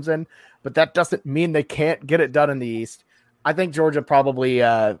to Clemson, but that doesn't mean they can't get it done in the East. I think Georgia probably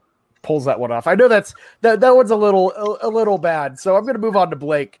pulls that one off. I know that one's a little bad, so I'm going to move on to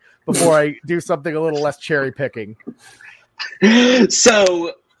Blake before I do something a little less cherry picking.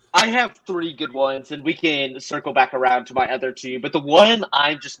 So I have 3 good ones, and we can circle back around to my other 2. But the one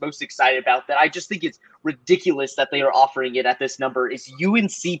I'm just most excited about that I just think it's ridiculous that they are offering it at this number is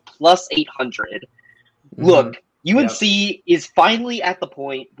UNC plus 800. Mm-hmm. Look, UNC is finally at the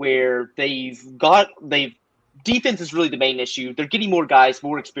point where defense is really the main issue. They're getting more guys,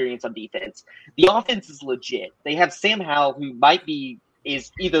 more experience on defense. The offense is legit. They have Sam Howell, who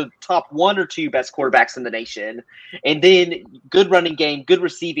is either top 1 or 2 best quarterbacks in the nation. And then good running game, good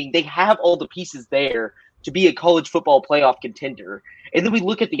receiving. They have all the pieces there to be a college football playoff contender. And then we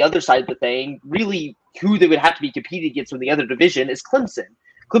look at the other side of the thing, really who they would have to be competing against from the other division is Clemson.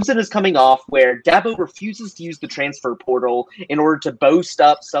 Clemson is coming off where Dabo refuses to use the transfer portal in order to boast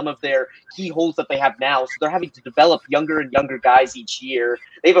up some of their key holes that they have now. So they're having to develop younger and younger guys each year.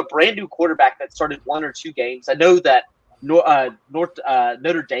 They have a brand new quarterback that started 1 or 2 games. I know that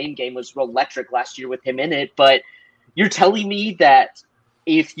Notre Dame game was real electric last year with him in it, but you're telling me that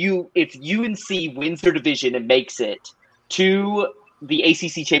if UNC wins their division and makes it to the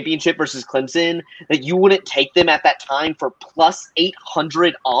ACC championship versus Clemson, that you wouldn't take them at that time for plus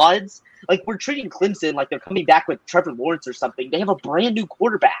 800 odds? Like, we're treating Clemson like they're coming back with Trevor Lawrence or something. They have a brand new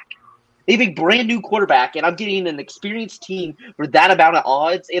quarterback. And I'm getting an experienced team for that amount of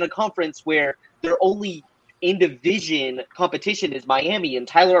odds in a conference where their only in-division competition is Miami, and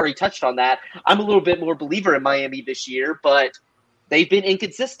Tyler already touched on that. I'm a little bit more believer in Miami this year, but they've been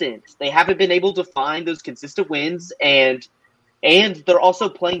inconsistent. They haven't been able to find those consistent wins, and they're also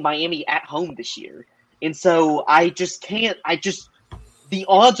playing Miami at home this year. And so the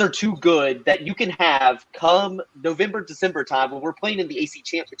odds are too good that you can have come November, December time when we're playing in the AC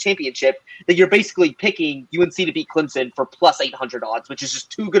championship, that you're basically picking UNC to beat Clemson for plus 800 odds, which is just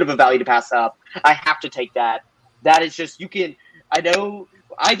too good of a value to pass up. I have to take that. That is just, I know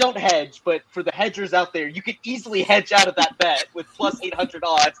I don't hedge, but for the hedgers out there, you can easily hedge out of that bet with plus 800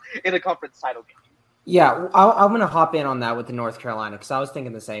 odds in a conference title game. Yeah, I'm going to hop in on that with the North Carolina because I was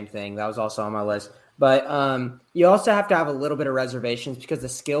thinking the same thing. That was also on my list. But you also have to have a little bit of reservations because the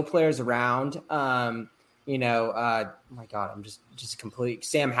skill players around, my God, I'm just complete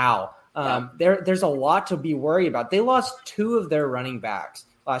Sam Howell. There's a lot to be worried about. They lost 2 of their running backs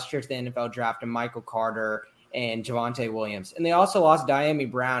last year to the NFL draft, and Michael Carter and Javonte Williams. And they also lost Diami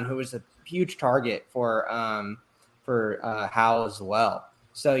Brown, who was a huge target for Howell as well.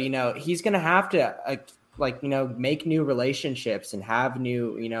 So, he's going to have to make new relationships and have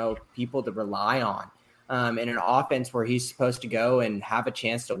new, people to rely on in an offense where he's supposed to go and have a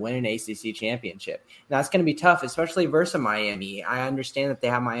chance to win an ACC championship. And that's going to be tough, especially versus Miami. I understand that they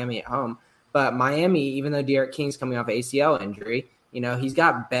have Miami at home, but Miami, even though Derek King's coming off ACL injury, he's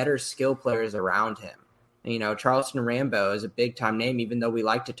got better skill players around him. Charleston Rambo is a big time name, even though we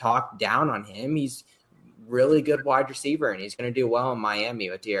like to talk down on him. He's really good wide receiver, and he's going to do well in Miami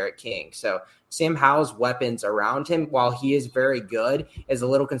with Derek King. So Sam Howell's weapons around him, while he is very good, is a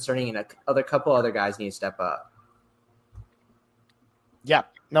little concerning, and a couple other guys need to step up. Yeah,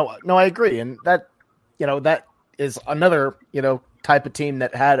 no, I agree. And that is another, type of team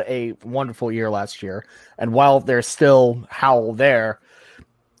that had a wonderful year last year. And while there's still Howell there,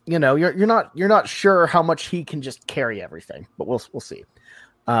 you're not sure how much he can just carry everything, but we'll see.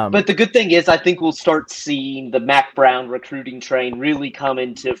 But the good thing is, I think we'll start seeing the Mac Brown recruiting train really come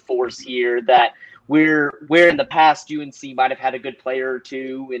into force here. That where in the past UNC might have had a good player or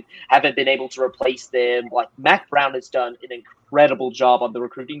two and haven't been able to replace them. Like, Mac Brown has done an incredible job on the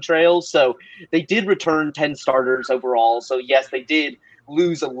recruiting trail. So they did return 10 starters overall. So yes, they did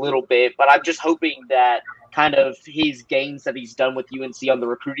lose a little bit, but I'm just hoping that kind of his gains that he's done with UNC on the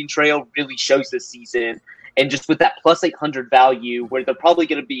recruiting trail really shows this season. And just with that plus 800 value, where they're probably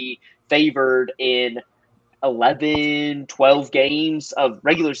going to be favored in 11, 12 games of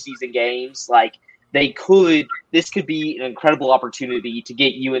regular season games, like this could be an incredible opportunity to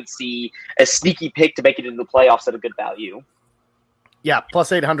get UNC a sneaky pick to make it into the playoffs at a good value. Yeah,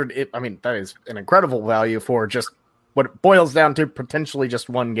 plus 800. That is an incredible value for just what it boils down to, potentially just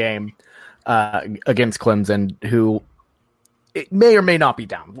one game against Clemson, who it may or may not be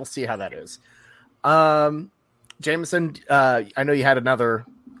down. We'll see how that is. Jameson, I know you had another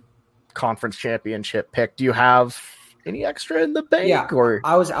conference championship pick. Do you have any extra in the bank? Yeah, or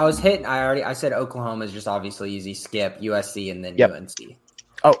I was hitting. I said Oklahoma is just obviously easy. Skip USC and then Yep. UNC.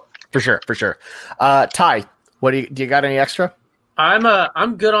 Oh, for sure. Ty, what do you got any extra?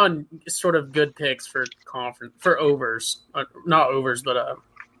 I'm good on sort of good picks for conference for overs, not overs, but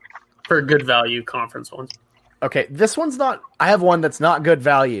for good value conference ones. Okay, this one's not. I have one that's not good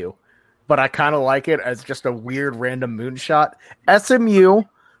value, but I kind of like it as just a weird random moonshot. SMU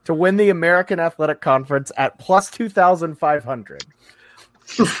to win the American Athletic Conference at plus 2,500.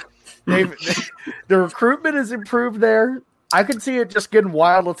 The recruitment is improved there. I could see it just getting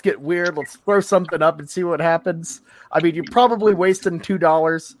wild. Let's get weird. Let's throw something up and see what happens. I mean, you're probably wasting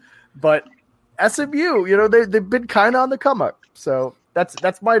 $2, but SMU, they've been kind of on the come up. So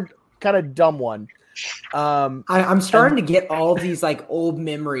that's my kind of dumb one. I'm starting to get all these like old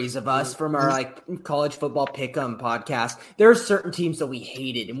memories of us from our like college football pick'em podcast. There are certain teams that we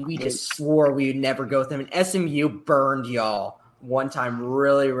hated and we just swore we would never go with them. And SMU burned y'all one time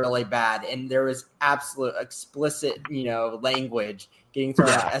really, really bad. And there was absolute explicit, language getting thrown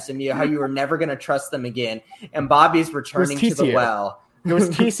at SMU, how you were never going to trust them again. And Bobby's returning to the well. It was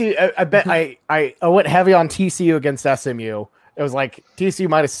TCU. I bet I went heavy on TCU against SMU. It was like TCU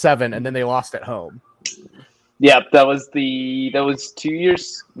 -7, and then they lost at home. Yeah, that was 2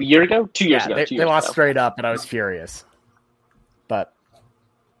 years, a year ago. 2 years ago. They lost straight up, and I was furious. But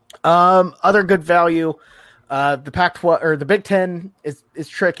other good value, the Pac-12 or the Big Ten is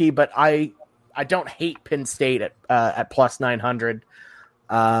tricky, but I don't hate Penn State at plus 900.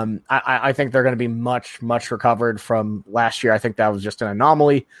 I think they're going to be much recovered from last year. I think that was just an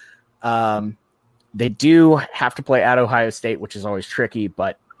anomaly. They do have to play at Ohio State, which is always tricky,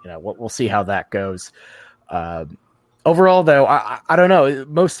 but we'll see how that goes. Overall, though, I don't know.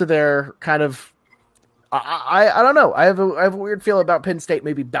 Most of their kind of, I don't know. I have a weird feel about Penn State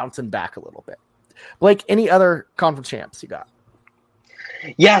maybe bouncing back a little bit. Blake, any other conference champs you got?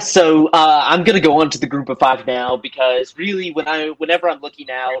 Yeah, so I'm going to go on to the group of five now because really whenever I'm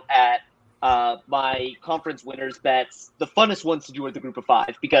looking out at my conference winners bets, the funnest ones to do are the group of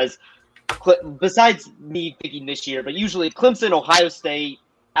five because besides me picking this year, but usually Clemson, Ohio State,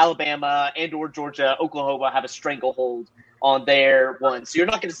 Alabama, and or Georgia, Oklahoma have a stranglehold on their one. So you're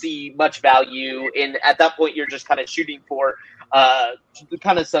not going to see much value. And at that point, you're just kind of shooting for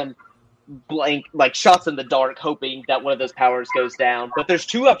kind of some blank, like shots in the dark, hoping that one of those powers goes down. But there's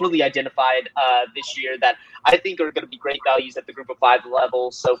two I've really identified this year that I think are going to be great values at the group of five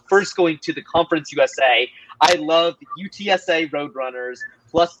level. So first going to the Conference USA, I love UTSA Roadrunners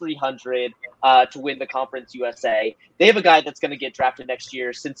plus 300 to win the Conference USA. They have a guy that's going to get drafted next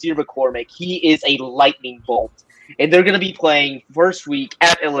year, Sincere McCormick. He is a lightning bolt. And they're going to be playing first week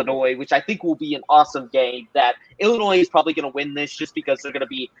at Illinois, which I think will be an awesome game. That Illinois is probably going to win this just because they're going to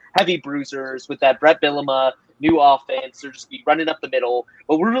be heavy bruisers with that Brett Bielema new offense. They're just be running up the middle.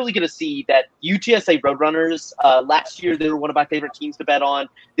 But we're really going to see that UTSA Roadrunners, last year they were one of my favorite teams to bet on.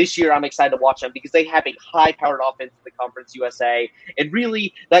 This year I'm excited to watch them because they have a high-powered offense in the Conference USA. And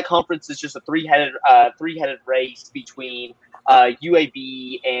really, that conference is just a three-headed race between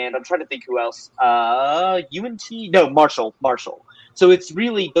UAB and I'm trying to think who else. UNT? No, Marshall. So it's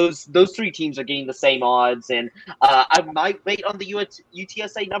really those three teams are getting the same odds, and I might wait on the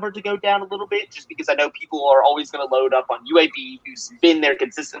UTSA number to go down a little bit, just because I know people are always going to load up on UAB, who's been there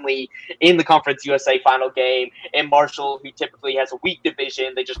consistently in the Conference USA final game, and Marshall, who typically has a weak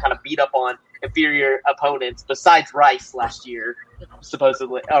division. They just kind of beat up on inferior opponents. Besides Rice last year,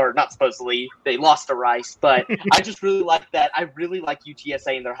 supposedly, or not supposedly, they lost to Rice. But I just really like that. I really like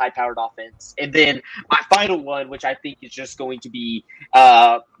UTSA and their high-powered offense. And then my final one, which I think is just going to be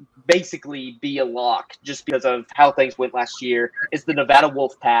basically be a lock just because of how things went last year, is the Nevada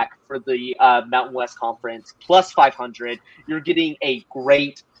Wolfpack for the Mountain West Conference, plus 500. You're getting a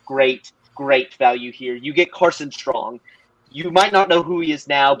great value here. You get Carson Strong. You might not know who he is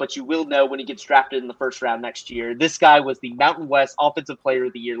now, but you will know when he gets drafted in the first round next year. This guy was the Mountain West Offensive Player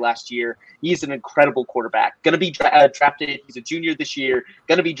of the Year last year. He's an incredible quarterback. Going to be drafted. He's a junior this year.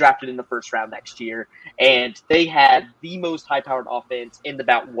 Going to be drafted in the first round next year. And they had the most high-powered offense in the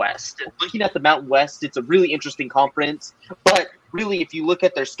Mountain West. Looking at the Mountain West, it's a really interesting conference. But really, if you look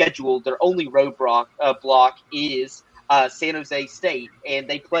at their schedule, their only road block is San Jose State. And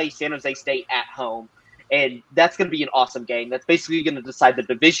they play San Jose State at home. And that's going to be an awesome game. That's basically going to decide the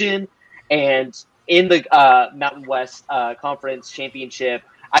division. And in the Mountain West Conference Championship,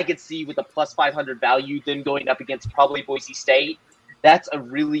 I could see with a plus 500 value them going up against probably Boise State. That's a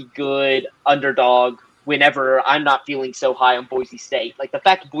really good underdog whenever I'm not feeling so high on Boise State. Like the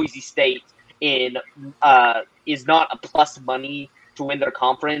fact that Boise State is not a plus money to win their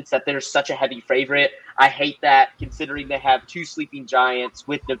conference that they're such a heavy favorite. I hate that considering they have two sleeping giants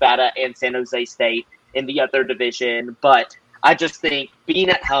with Nevada and San Jose State in the other division. But I just think being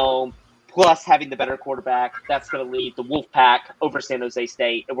at home, plus having the better quarterback, that's going to lead the Wolfpack over San Jose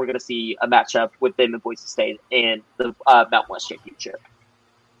State, and we're going to see a matchup with them and Boise State in the Mountain West Championship.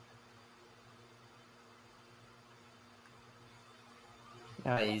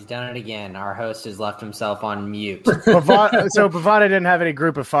 He's done it again. Our host has left himself on mute. So Bovada didn't have any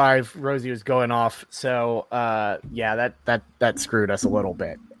group of five. Rosie was going off. So that screwed us a little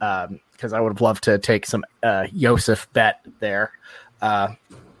bit because I would have loved to take some Yosef bet there.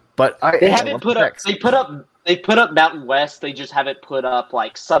 But they haven't put up. They put up Mountain West. They just haven't put up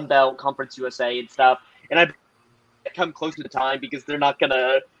like Sun Belt, Conference USA, and stuff. And I come close to the time because they're not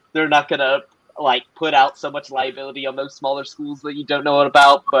gonna like put out so much liability on those smaller schools that you don't know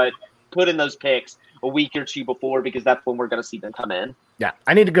about. But put in those picks a week or two before because that's when we're gonna see them come in. Yeah,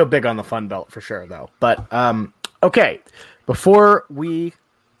 I need to go big on the Fun Belt for sure, though. But okay, before we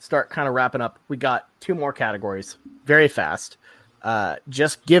start kind of wrapping up, we got two more categories very fast.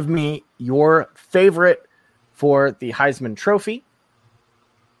 Just give me your favorite for the Heisman Trophy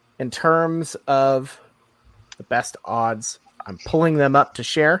in terms of the best odds. I'm pulling them up to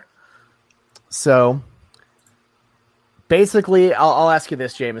share. So basically, I'll ask you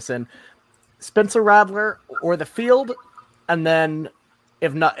this, Jameson: Spencer Rattler or the field, and then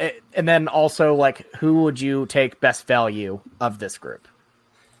if not, and then also like who would you take best value of this group?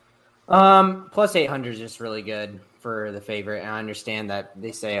 Plus 800 is just really good for the favorite. And I understand that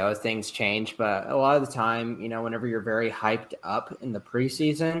they say, oh, things change, but a lot of the time, whenever you're very hyped up in the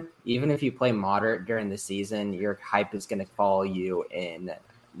preseason, even if you play moderate during the season, your hype is going to follow you. And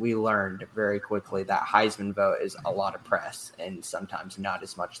we learned very quickly that Heisman vote is a lot of press and sometimes not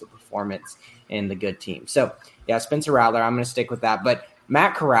as much the performance in the good team. So yeah, Spencer Rattler, I'm going to stick with that, but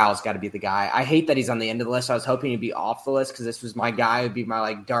Matt Corral's got to be the guy. I hate that he's on the end of the list. I was hoping he'd be off the list because this was my guy. It would be my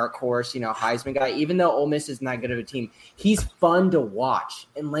like dark horse, Heisman guy. Even though Ole Miss isn't that good of a team, he's fun to watch.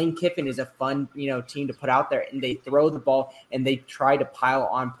 And Lane Kiffin is a fun, team to put out there. And they throw the ball and they try to pile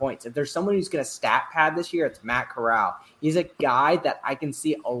on points. If there's someone who's going to stat pad this year, it's Matt Corral. He's a guy that I can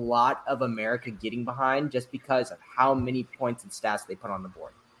see a lot of America getting behind just because of how many points and stats they put on the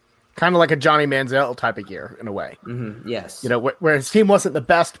board. Kind of like a Johnny Manziel type of year in a way. Mm-hmm. Yes. Where his team wasn't the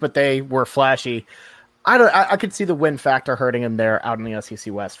best, but they were flashy. I could see the win factor hurting him there out in the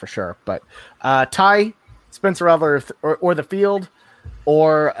SEC West for sure. But Ty, Spencer Rattler, or the field,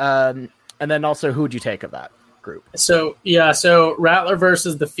 and then also who would you take of that group? So Rattler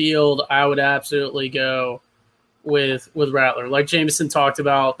versus the field, I would absolutely go with Rattler. Like Jameson talked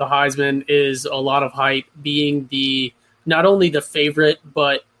about, the Heisman is a lot of hype, being not only the favorite,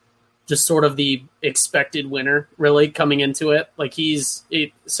 but just sort of the expected winner, really, coming into it. Like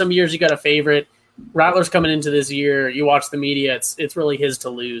some years you got a favorite. Rattler's coming into this year. You watch the media; it's really his to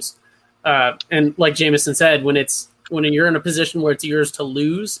lose. And like Jameson said, when you're in a position where it's yours to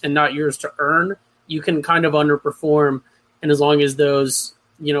lose and not yours to earn, you can kind of underperform. And as long as those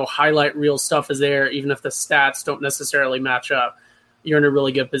highlight reel stuff is there, even if the stats don't necessarily match up, you're in a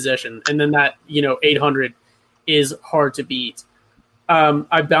really good position. And then that 800 is hard to beat.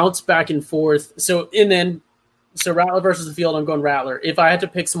 I bounce back and forth. So Rattler versus the field, I'm going Rattler. If I had to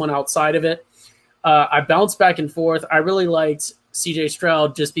pick someone outside of it, I bounce back and forth. I really liked CJ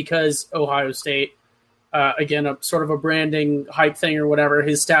Stroud just because Ohio State, again, a sort of a branding hype thing or whatever.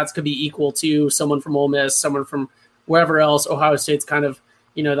 His stats could be equal to someone from Ole Miss, someone from wherever else. Ohio State's kind of,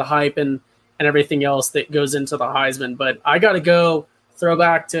 the hype and everything else that goes into the Heisman. But I got to go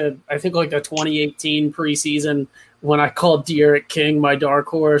throwback to, I think, like the 2018 preseason when I called De'Aaron King my dark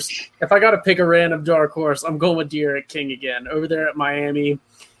horse. If I got to pick a random dark horse, I'm going with De'Aaron King again over there at Miami.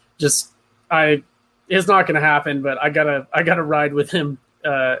 It's not going to happen, but I gotta ride with him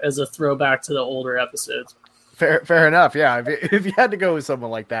as a throwback to the older episodes. Fair enough. Yeah, if you had to go with someone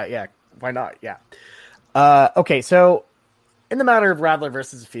like that, yeah, why not? Yeah. Okay, so in the matter of Rattler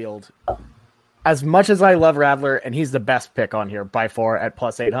versus Field, as much as I love Rattler, and he's the best pick on here by far at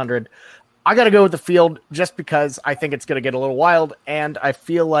plus 800, I got to go with the field just because I think it's going to get a little wild, and I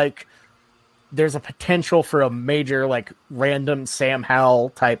feel like there's a potential for a major, like, random Sam Howell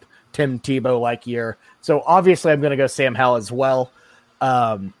type Tim Tebow-like year. So obviously I'm going to go Sam Howell as well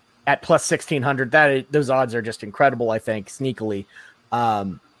at plus 1,600. Those odds are just incredible, I think, sneakily.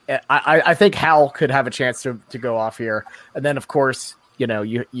 I think Howell could have a chance to go off here. And then, of course,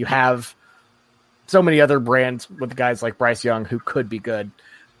 you have so many other brands with guys like Bryce Young who could be good.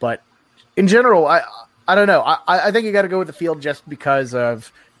 But in general, I don't know. I think you got to go with the field just because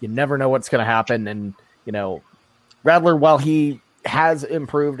of you never know what's going to happen. And, Rattler, while he has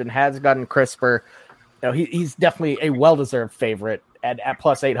improved and has gotten crisper. He's definitely a well-deserved favorite at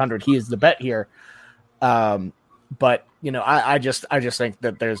plus 800. He is the bet here. But I just think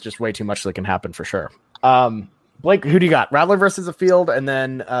that there's just way too much that can happen for sure. Blake, who do you got? Rattler versus a field, and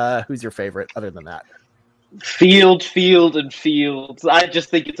then who's your favorite other than that? Field, and Fields. I just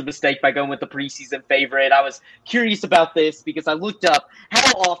think it's a mistake by going with the preseason favorite. I was curious about this because I looked up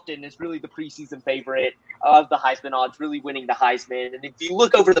how often is really the preseason favorite of the Heisman odds really winning the Heisman. And if you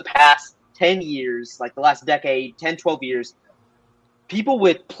look over the past 10 years, like the last decade, 10, 12 years, people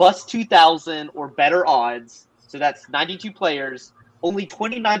with plus 2,000 or better odds, so that's 92 players, only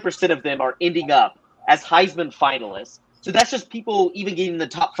 29% of them are ending up as Heisman finalists. So that's just people even getting in the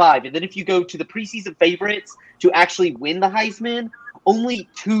top 5. And then if you go to the preseason favorites to actually win the Heisman, only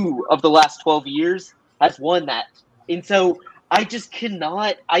 2 of the last 12 years has won that. And so I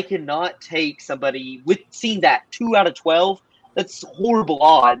cannot take somebody with seeing that 2 out of 12. That's horrible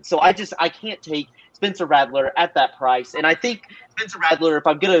odds. So I can't take Spencer Rattler at that price. And I think Spencer Rattler, if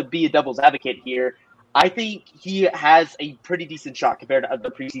I'm going to be a devil's advocate here, I think he has a pretty decent shot compared to other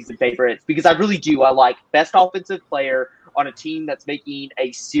preseason favorites because I really do. I like best offensive player on a team that's making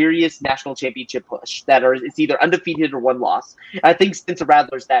a serious national championship push it's either undefeated or 1 loss. I think Spencer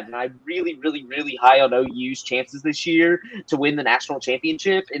Rattler's that, and I'm really, really, really high on OU's chances this year to win the national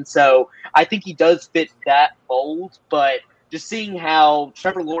championship. And so I think he does fit that mold, but just seeing how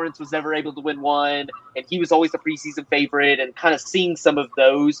Trevor Lawrence was never able to win one, and he was always a preseason favorite, and kind of seeing some of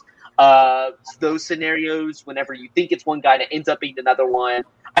those scenarios whenever you think it's one guy and it ends up being another one,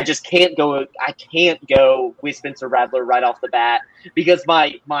 I can't go with Spencer Rattler right off the bat because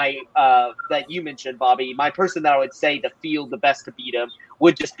my that you mentioned, Bobby, my person that I would say to field the best to beat him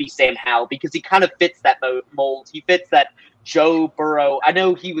would just be Sam Howell because he kind of fits that mold. He fits that Joe Burrow. I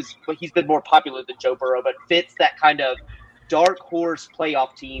know he's been more popular than Joe Burrow, but fits that kind of dark horse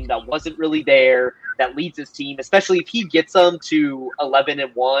playoff team that wasn't really there, that leads his team, especially if he gets them to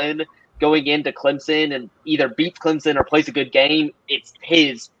 11-1 going into Clemson and either beats Clemson or plays a good game. It's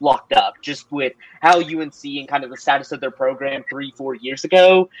his locked up just with how UNC and kind of the status of their program 3-4 years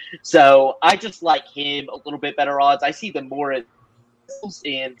ago. So I just like him a little bit better odds. I see them more in,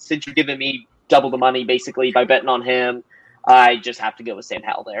 and since you're giving me double the money basically by betting on him, I just have to go with Sam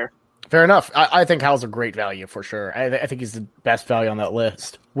Howell there. Fair enough. I think Howell's a great value for sure. I think he's the best value on that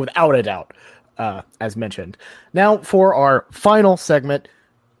list, without a doubt, as mentioned. Now for our final segment,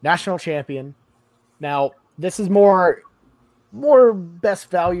 national champion. Now, this is more best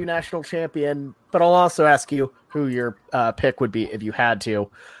value national champion, but I'll also ask you who your pick would be if you had to.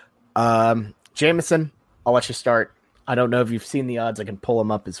 Jameson, I'll let you start. I don't know if you've seen the odds. I can pull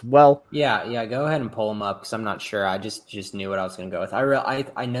them up as well. Yeah. Go ahead and pull them up because I'm not sure. I just knew what I was going to go with.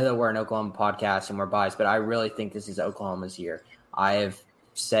 I know that we're an Oklahoma podcast and we're biased, but I really think this is Oklahoma's year. I have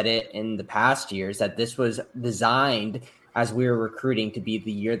said it in the past years that this was designed as we were recruiting to be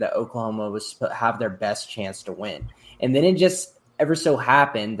the year that Oklahoma was have their best chance to win. And then it just ever so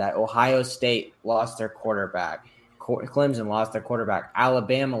happened that Ohio State lost their quarterback. Clemson lost their quarterback.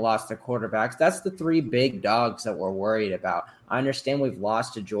 Alabama lost their quarterbacks. That's the 3 big dogs that we're worried about. I understand we've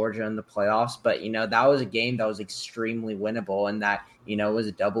lost to Georgia in the playoffs, but, that was a game that was extremely winnable and that, was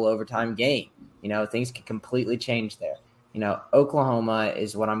a double overtime game. Things could completely change there. Oklahoma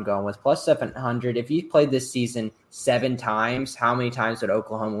is what I'm going with. Plus 700. If you played this season 7 times, how many times would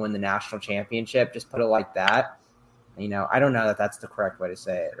Oklahoma win the national championship? Just put it like that. I don't know that that's the correct way to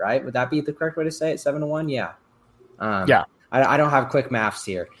say it, right? Would that be the correct way to say it? 7-1? Yeah. Yeah. I don't have quick maths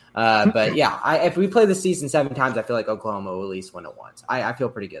here. But yeah, if we play the season 7 times, I feel like Oklahoma will at least win it once. I feel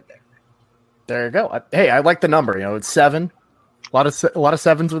pretty good there. There you go. Hey, I like the number. It's 7. A lot of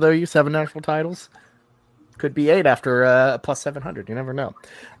 7s with OU, 7 national titles. Could be 8 after plus 700. You never know.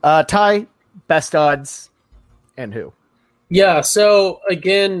 Ty, best odds, and who? Yeah. So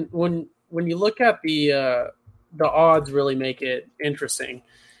again, when you look at the odds, really make it interesting.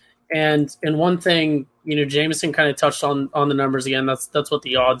 And one thing, Jameson kind of touched on the numbers again. That's what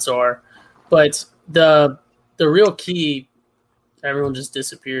the odds are. But the real key, everyone just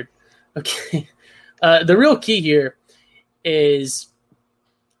disappeared. Okay. The real key here is,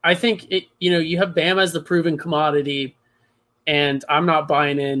 I think you have Bama as the proven commodity, and I'm not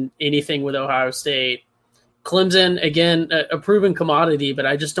buying in anything with Ohio State. Clemson, again, a proven commodity, but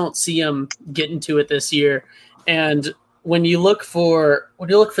I just don't see them getting to it this year. And when you look for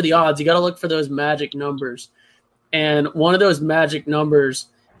the odds, you got to look for those magic numbers. And one of those magic numbers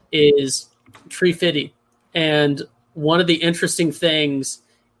is 350. And one of the interesting things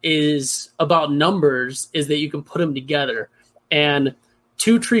is about numbers is that you can put them together. And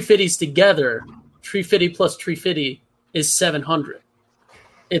 2 350s together, 350 plus 350 is 700.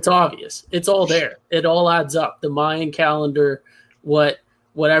 It's obvious. It's all there. It all adds up. The Mayan calendar, what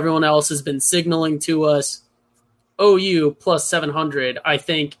everyone else has been signaling to us. OU plus 700. I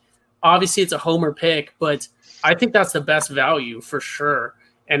think obviously it's a homer pick, but I think that's the best value for sure.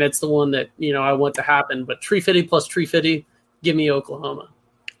 And it's the one that, I want to happen. But 350 plus 350, give me Oklahoma.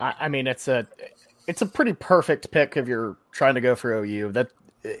 I mean, it's a pretty perfect pick if you're trying to go for OU. That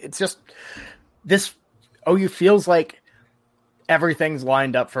it's just this OU feels like everything's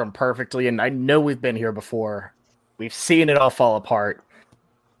lined up for them perfectly, and I know we've been here before. We've seen it all fall apart.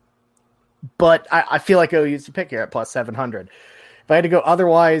 But I feel like OU's the pick here at plus 700. If I had to go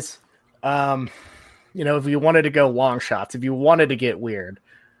otherwise, if you wanted to go long shots, if you wanted to get weird,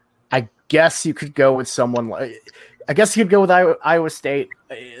 I guess you could go with someone like – I guess you could go with Iowa State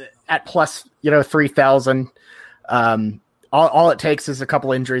at plus, 3,000. All it takes is a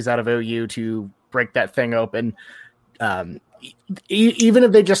couple injuries out of OU to break that thing open. Even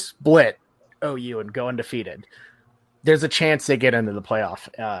if they just split OU and go undefeated, there's a chance they get into the playoff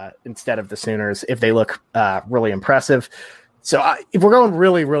instead of the Sooners if they look really impressive. So if we're going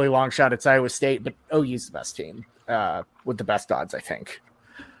really, really long shot, it's Iowa State, but OU's the best team with the best odds, I think.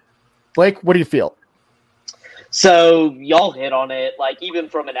 Blake, what do you feel? So y'all hit on it, even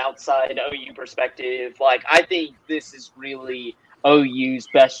from an outside OU perspective, I think this is really OU's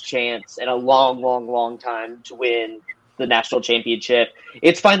best chance in a long, long, long time to win the national championship.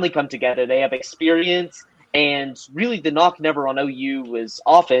 It's finally come together. They have experience, and really the knock never on OU was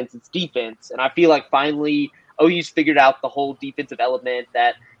offense, it's defense. And I feel like finally OU's figured out the whole defensive element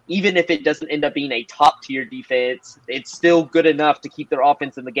that even if it doesn't end up being a top-tier defense, it's still good enough to keep their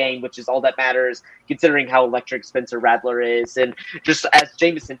offense in the game, which is all that matters, considering how electric Spencer Rattler is. And just as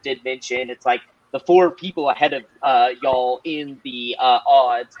Jameson did mention, it's like the four people ahead of y'all in the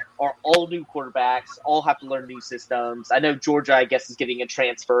odds are all new quarterbacks, all have to learn new systems. I know Georgia, I guess, is getting a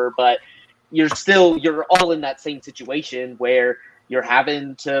transfer, but you're all in that same situation where you're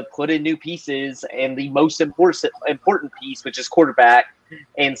having to put in new pieces and the most important piece, which is quarterback.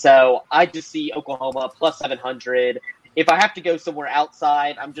 And so I just see Oklahoma plus 700. If I have to go somewhere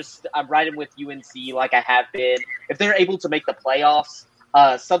outside, I'm riding with UNC like I have been. If they're able to make the playoffs,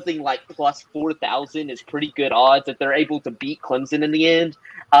 something like plus 4,000 is pretty good odds. If they're able to beat Clemson in the end,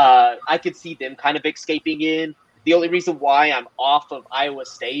 I could see them kind of escaping in. The only reason why I'm off of Iowa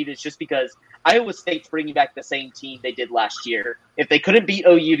State is just because Iowa State's bringing back the same team they did last year. If they couldn't beat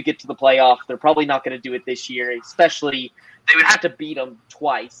OU to get to the playoff, they're probably not going to do it this year, especially they would have to beat them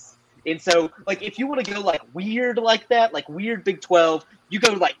twice. And so, if you want to go, weird like that, weird Big 12, you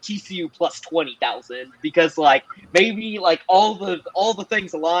go, TCU plus 20,000 because, maybe, all the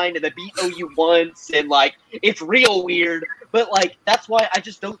things align and they beat OU once and, it's real weird. But, that's why I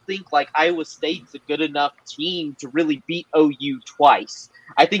just don't think, Iowa State's a good enough team to really beat OU twice.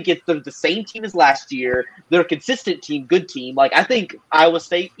 I think if they're the same team as last year, they're a consistent team, good team. I think Iowa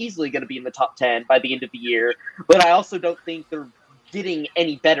State easily going to be in the top 10 by the end of the year. But I also don't think they're getting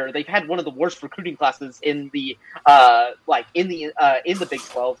any better. They've had one of the worst recruiting classes in the Big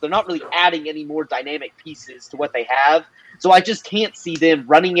 12. They're not really adding any more dynamic pieces to what they have. So I just can't see them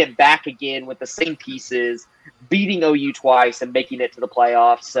running it back again with the same pieces, beating OU twice and making it to the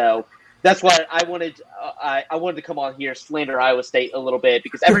playoffs. So that's why I wanted to come on here, slander Iowa State a little bit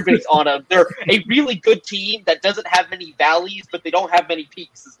because everybody's on them. They're a really good team that doesn't have many valleys, but they don't have many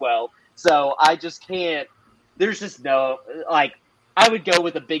peaks as well. So I just can't. There's just no I would go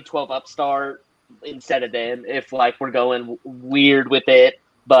with a Big 12 upstart instead of them if we're going weird with it.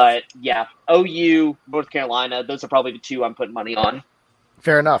 But yeah, OU, North Carolina, those are probably the two I'm putting money on.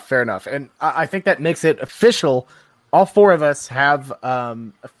 Fair enough. And I think that makes it official. All four of us have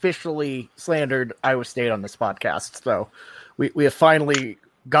officially slandered Iowa State on this podcast. So we have finally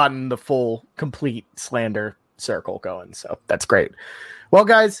gotten the full, complete slander circle going. So that's great. Well,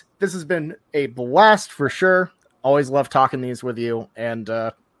 guys, this has been a blast for sure. Always love talking these with you, and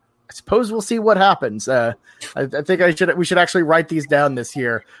I suppose we'll see what happens. I think we should actually write these down this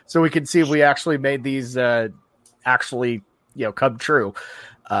year so we can see if we actually made these come true,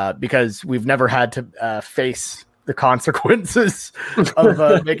 because we've never had to face the consequences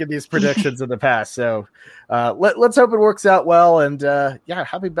of making these predictions in the past. So let's hope it works out well, and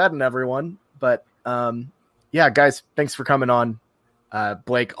happy betting, everyone. But guys, thanks for coming on.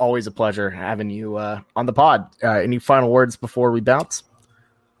 Blake, always a pleasure having you on the pod. Any final words before we bounce?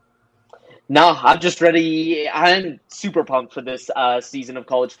 No, I'm just ready. I'm super pumped for this season of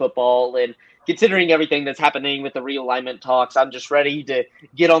college football, and considering everything that's happening with the realignment talks, I'm just ready to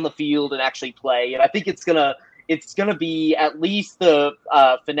get on the field and actually play. And I think it's gonna it's going to be at least the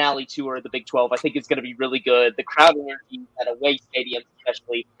finale tour of the Big 12. I think it's going to be really good. The crowd energy at away stadiums,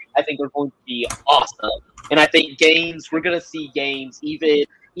 especially, I think are going to be awesome. And I think we're going to see games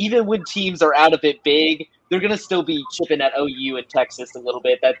even when teams are out of it big, they're going to still be chipping at OU and Texas a little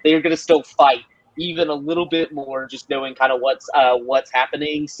bit. That they're going to still fight even a little bit more, just knowing kind of what's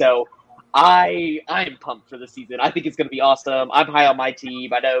happening. So I am pumped for the season. I think it's going to be awesome. I'm high on my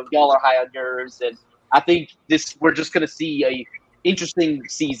team. I know y'all are high on yours, and I think we're just going to see a interesting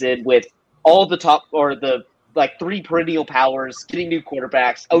season with all the top or the three perennial powers getting new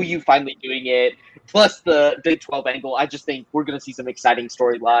quarterbacks, OU finally doing it, plus the Big 12 angle. I just think we're going to see some exciting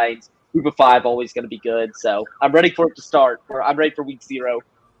storylines. Group of 5 always going to be good. So I'm ready for it to start. I'm ready for week 0.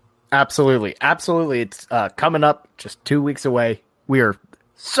 Absolutely. It's coming up just 2 weeks away. We are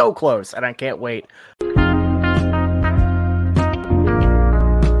so close, and I can't wait.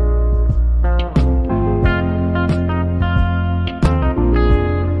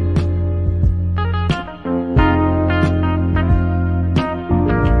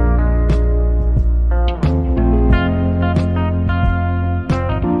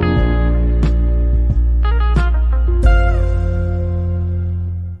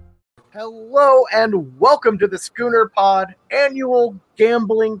 Hello and welcome to the Schooner Pod annual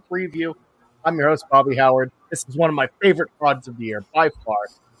gambling preview. I'm your host, Bobby Howard. This is one of my favorite pods of the year by far.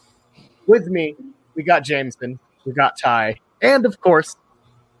 With me, we got Jameson, we got Ty, and of course,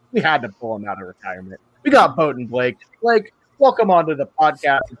 we had to pull him out of retirement. We got Bowden Blake. Blake, welcome onto the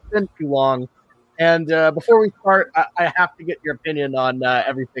podcast. It's been too long. And before we start, I have to get your opinion on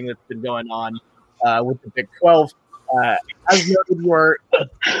everything that's been going on with the Big 12. As noted, we're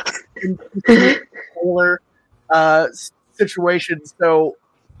in similar situations, so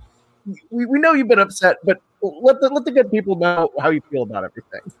we know you've been upset, but let the good people know how you feel about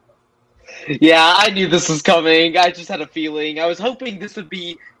everything. Yeah, I knew this was coming. I just had a feeling. I was hoping this would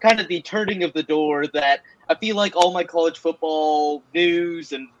be kind of the turning of the door that I feel like all my college football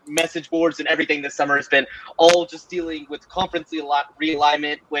news and message boards and everything this summer has been all just dealing with conference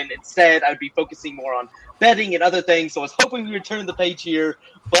realignment, when instead I'd be focusing more on betting and other things. So I was hoping we would turn the page here,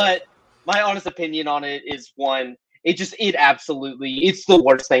 but my honest opinion on it is one, it's the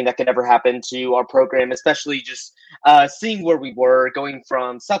worst thing that could ever happen to our program, especially just seeing where we were going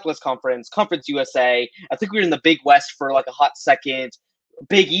from Southwest Conference, Conference USA. I think we were in the Big West for like a hot second,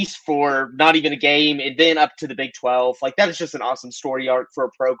 Big East for not even a game, and then up to the Big 12. Like, that is just an awesome story arc for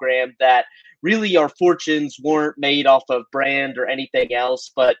a program that really our fortunes weren't made off of brand or anything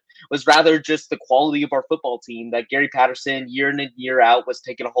else, but was rather just the quality of our football team, that Gary Patterson year in and year out was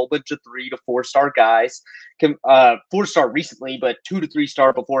taking a whole bunch of 3 to 4 star guys, 4-star recently, but 2 to 3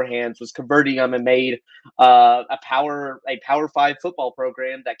 star beforehand, was converting them and made a Power 5 football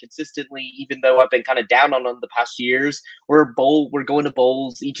program that consistently, even though I've been kind of down on them the past years, we're going to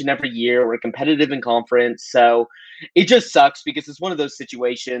bowls each and every year. We're competitive in conference. So it just sucks because it's one of those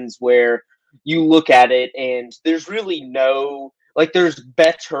situations where you look at it and there's really there's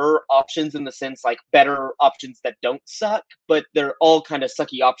better options, in the sense, like better options that don't suck, but they're all kind of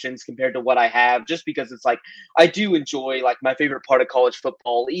sucky options compared to what I have, just because it's like, I do enjoy, like, my favorite part of college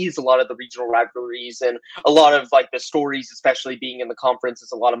football is a lot of the regional rivalries and a lot of like the stories, especially being in the conference,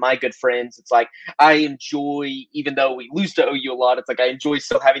 is a lot of my good friends. It's like, I enjoy, even though we lose to OU a lot, it's like I enjoy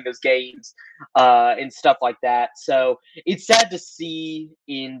still having those games and stuff like that. So it's sad to see,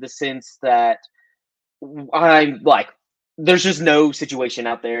 in the sense that I'm like, there's just no situation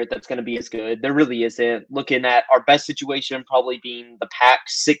out there that's going to be as good. There really isn't. Looking at our best situation probably being the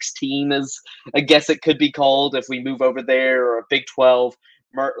Pac-16, as I guess it could be called if we move over there, or a Big 12,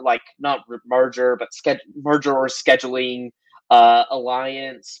 not merger, but merger or scheduling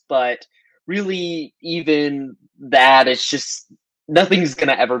alliance. But really, even that, it's just, nothing's going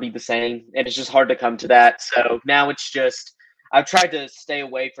to ever be the same. And it's just hard to come to that. So now it's just, I've tried to stay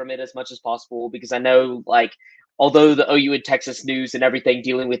away from it as much as possible, because I know, like, although the OU and Texas news and everything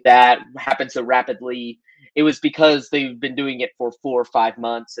dealing with that happened so rapidly, it was because they've been doing it for 4 or 5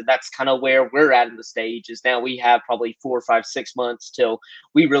 months. And that's kind of where we're at in the stage, is now we have probably 4, 5, 6 months till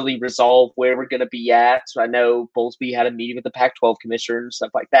we really resolve where we're going to be at. So I know Bowlesby had a meeting with the Pac-12 commissioner and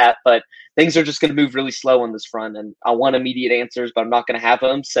stuff like that, but things are just going to move really slow on this front. And I want immediate answers, but I'm not going to have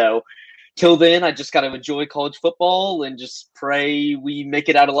them. So till then, I just got to enjoy college football and just pray we make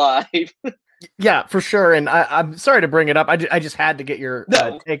it out alive. Yeah, for sure. And I'm sorry to bring it up. I just had to get your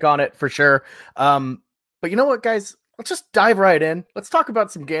take on it for sure. But you know what, guys? Let's just dive right in. Let's talk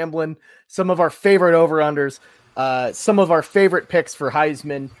about some gambling, some of our favorite over-unders, some of our favorite picks for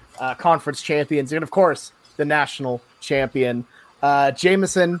Heisman conference champions, and of course, the national champion.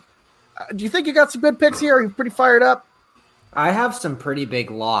 Jameson, Do you think you got some good picks here? Are you pretty fired up? I have some pretty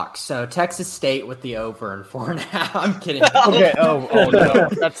big locks. So Texas State with the over and 4.5. I'm kidding. Okay. Oh no,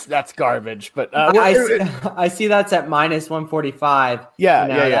 that's garbage. But I see that's at minus 145.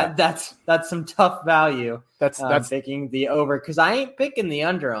 Yeah. That's some tough value. That's picking the over because I ain't picking the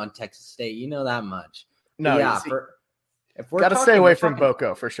under on Texas State. You know that much. No, yeah. If we're got to stay away from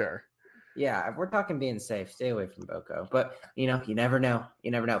Boko for sure. Yeah, if we're talking being safe, stay away from Boko. But you never know.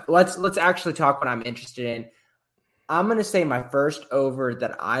 You never know. Let's actually talk what I'm interested in. I'm going to say my first over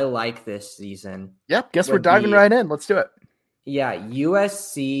that I like this season. Yep. Guess we're diving right in. Let's do it. Yeah.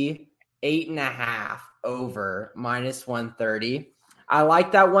 USC 8.5 over minus 130. I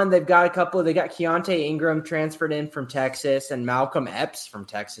like that one. They've got they got Keontae Ingram transferred in from Texas and Malcolm Epps from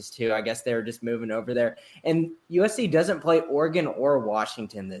Texas too. I guess they were just moving over there. And USC doesn't play Oregon or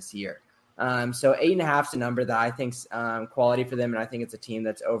Washington this year. So 8.5 is a number that I think's quality for them, and I think it's a team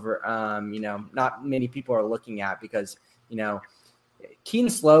that's over. Not many people are looking at because Keaton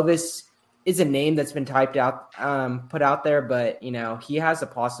Slovis is a name that's been put out there, but he has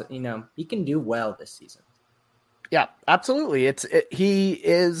a he can do well this season. Yeah, absolutely. He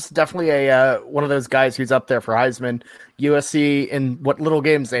is definitely a one of those guys who's up there for Heisman. USC in what little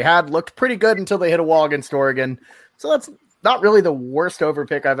games they had looked pretty good until they hit a wall against Oregon. So that's not really the worst over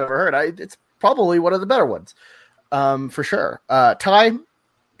pick I've ever heard. It's probably one of the better ones, for sure. Ty,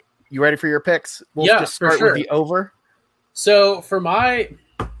 you ready for your picks? We'll just start with the over. So for I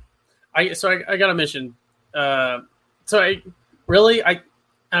gotta mention.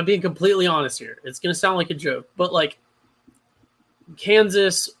 I'm being completely honest here. It's gonna sound like a joke, but like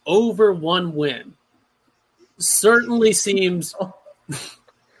Kansas over 1 win certainly seems.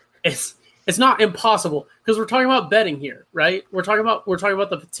 It's not impossible because we're talking about betting here, right? We're talking about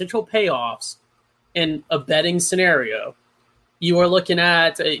the potential payoffs in a betting scenario. You are looking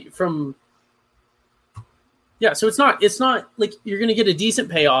at so it's not like you're going to get a decent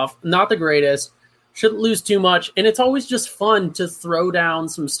payoff, not the greatest, shouldn't lose too much, and it's always just fun to throw down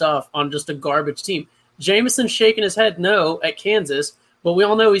some stuff on just a garbage team. Jameson's shaking his head no at Kansas, but we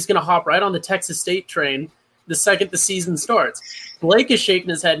all know he's going to hop right on the Texas State train the second the season starts. Blake is shaking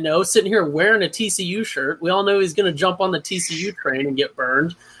his head no, sitting here wearing a TCU shirt. We all know he's going to jump on the TCU train and get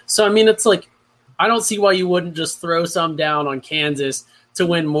burned. So, I mean, it's like, I don't see why you wouldn't just throw some down on Kansas to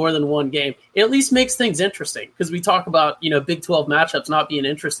win more than one game. It at least makes things interesting because we talk about, Big 12 matchups not being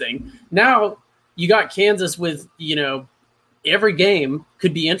interesting. Now you got Kansas with, every game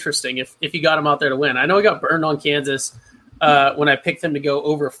could be interesting if you got them out there to win. I know I got burned on Kansas when I picked them to go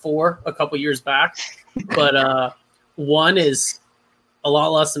over 4 a couple years back. But 1 is a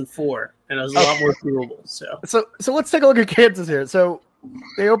lot less than 4, and it was a lot more doable. So let's take a look at Kansas here. So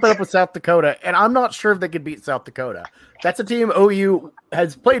they open up with South Dakota, and I'm not sure if they could beat South Dakota. That's a team OU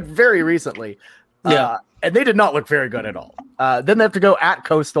has played very recently, and they did not look very good at all. Then they have to go at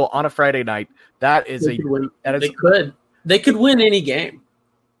Coastal on a Friday night. They could win any game.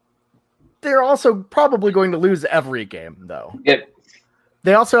 They're also probably going to lose every game, though. Yep.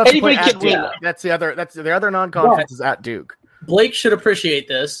 They also have to play at Duke. Win. That's the other non-conference is at Duke. Blake should appreciate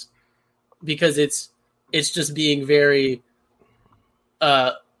this because it's just being very,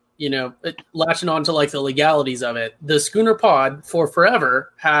 latching on to like the legalities of it. The Schooner Pod for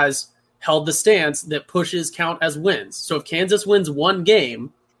forever has held the stance that pushes count as wins. So if Kansas wins 1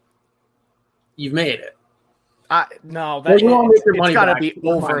 game, you've made it. No, it's got to be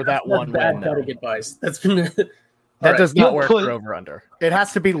over that one bad win. Betting advice. That's been. That does not work for over-under. It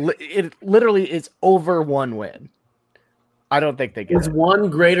has to be – it literally is over 1 win. I don't think they get it. Is 1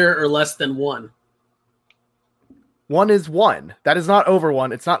 greater or less than 1? 1 is 1. That is not over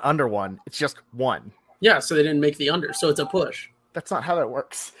 1. It's not under 1. It's just 1. Yeah, so they didn't make the under, so it's a push. That's not how that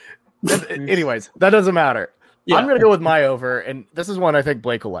works. Anyways, that doesn't matter. Yeah. I'm going to go with my over, and this is one I think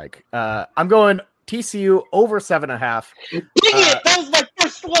Blake will like. I'm going TCU over 7.5. Dang it! That was my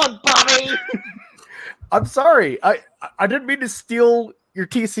first one, Bobby! I'm sorry. I didn't mean to steal your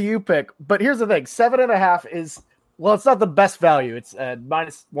TCU pick, but here's the thing. 7.5 is, well, it's not the best value. It's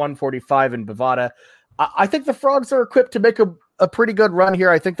minus 145 in Bovada. I think the Frogs are equipped to make a pretty good run here.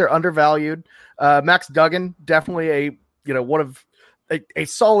 I think they're undervalued. Max Duggan, definitely a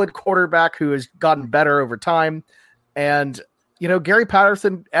solid quarterback who has gotten better over time. And, Gary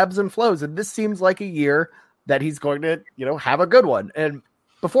Patterson ebbs and flows. And this seems like a year that he's going to, have a good one. And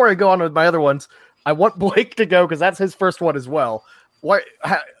before I go on with my other ones, I want Blake to go because that's his first one as well.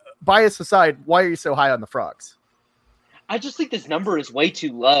 Bias aside, why are you so high on the Frogs? I just think this number is way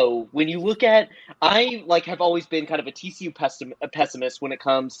too low. When you look at, I have always been kind of a TCU pessimist when it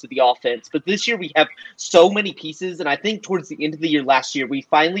comes to the offense, but this year we have so many pieces, and I think towards the end of the year last year, we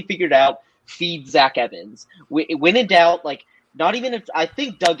finally figured out feed Zach Evans. When in doubt, not even if I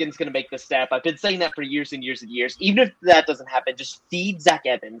think Duggan's going to make the step. I've been saying that for years and years and years. Even if that doesn't happen, just feed Zach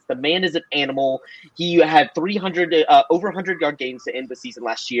Evans. The man is an animal. He had over 100-yard games to end the season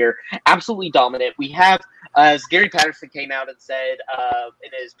last year. Absolutely dominant. We have, as Gary Patterson came out and said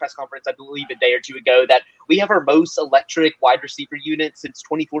in his press conference, I believe a day or two ago, that we have our most electric wide receiver unit since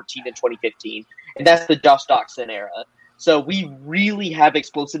 2014 and 2015, and that's the Josh Doctson era. So we really have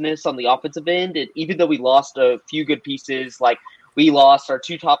explosiveness on the offensive end, and even though we lost a few good pieces, we lost our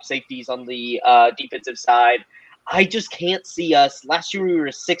 2 top safeties on the defensive side, I just can't see us. Last year we were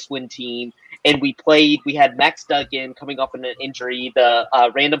a 6-win team, and we had Max Duggan coming off an injury, the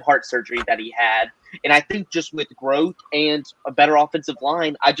random heart surgery that he had, and I think just with growth and a better offensive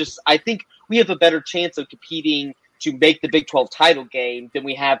line, I think we have a better chance of competing to make the Big 12 title game than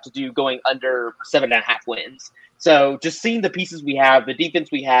we have to do going under 7.5 wins. So just seeing the pieces we have, the defense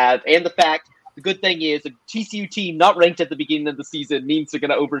we have, and the good thing is a TCU team not ranked at the beginning of the season means they're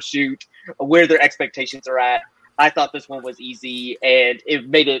going to overshoot where their expectations are at. I thought this one was easy, and it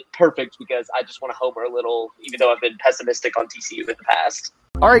made it perfect because I just want to homer a little, even though I've been pessimistic on TCU in the past.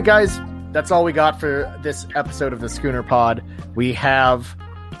 All right, guys, that's all we got for this episode of the Schooner Pod. We have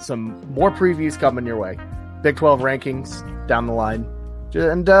some more previews coming your way. Big 12 rankings down the line,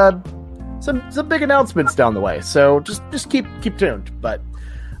 and some big announcements down the way. So just keep tuned. But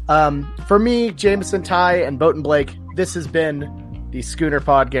for me, Jameson, Ty, and Boatin' Blake, this has been the Schooner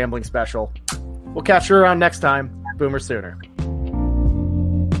Pod Gambling Special. We'll catch you around next time. Boomer Sooner.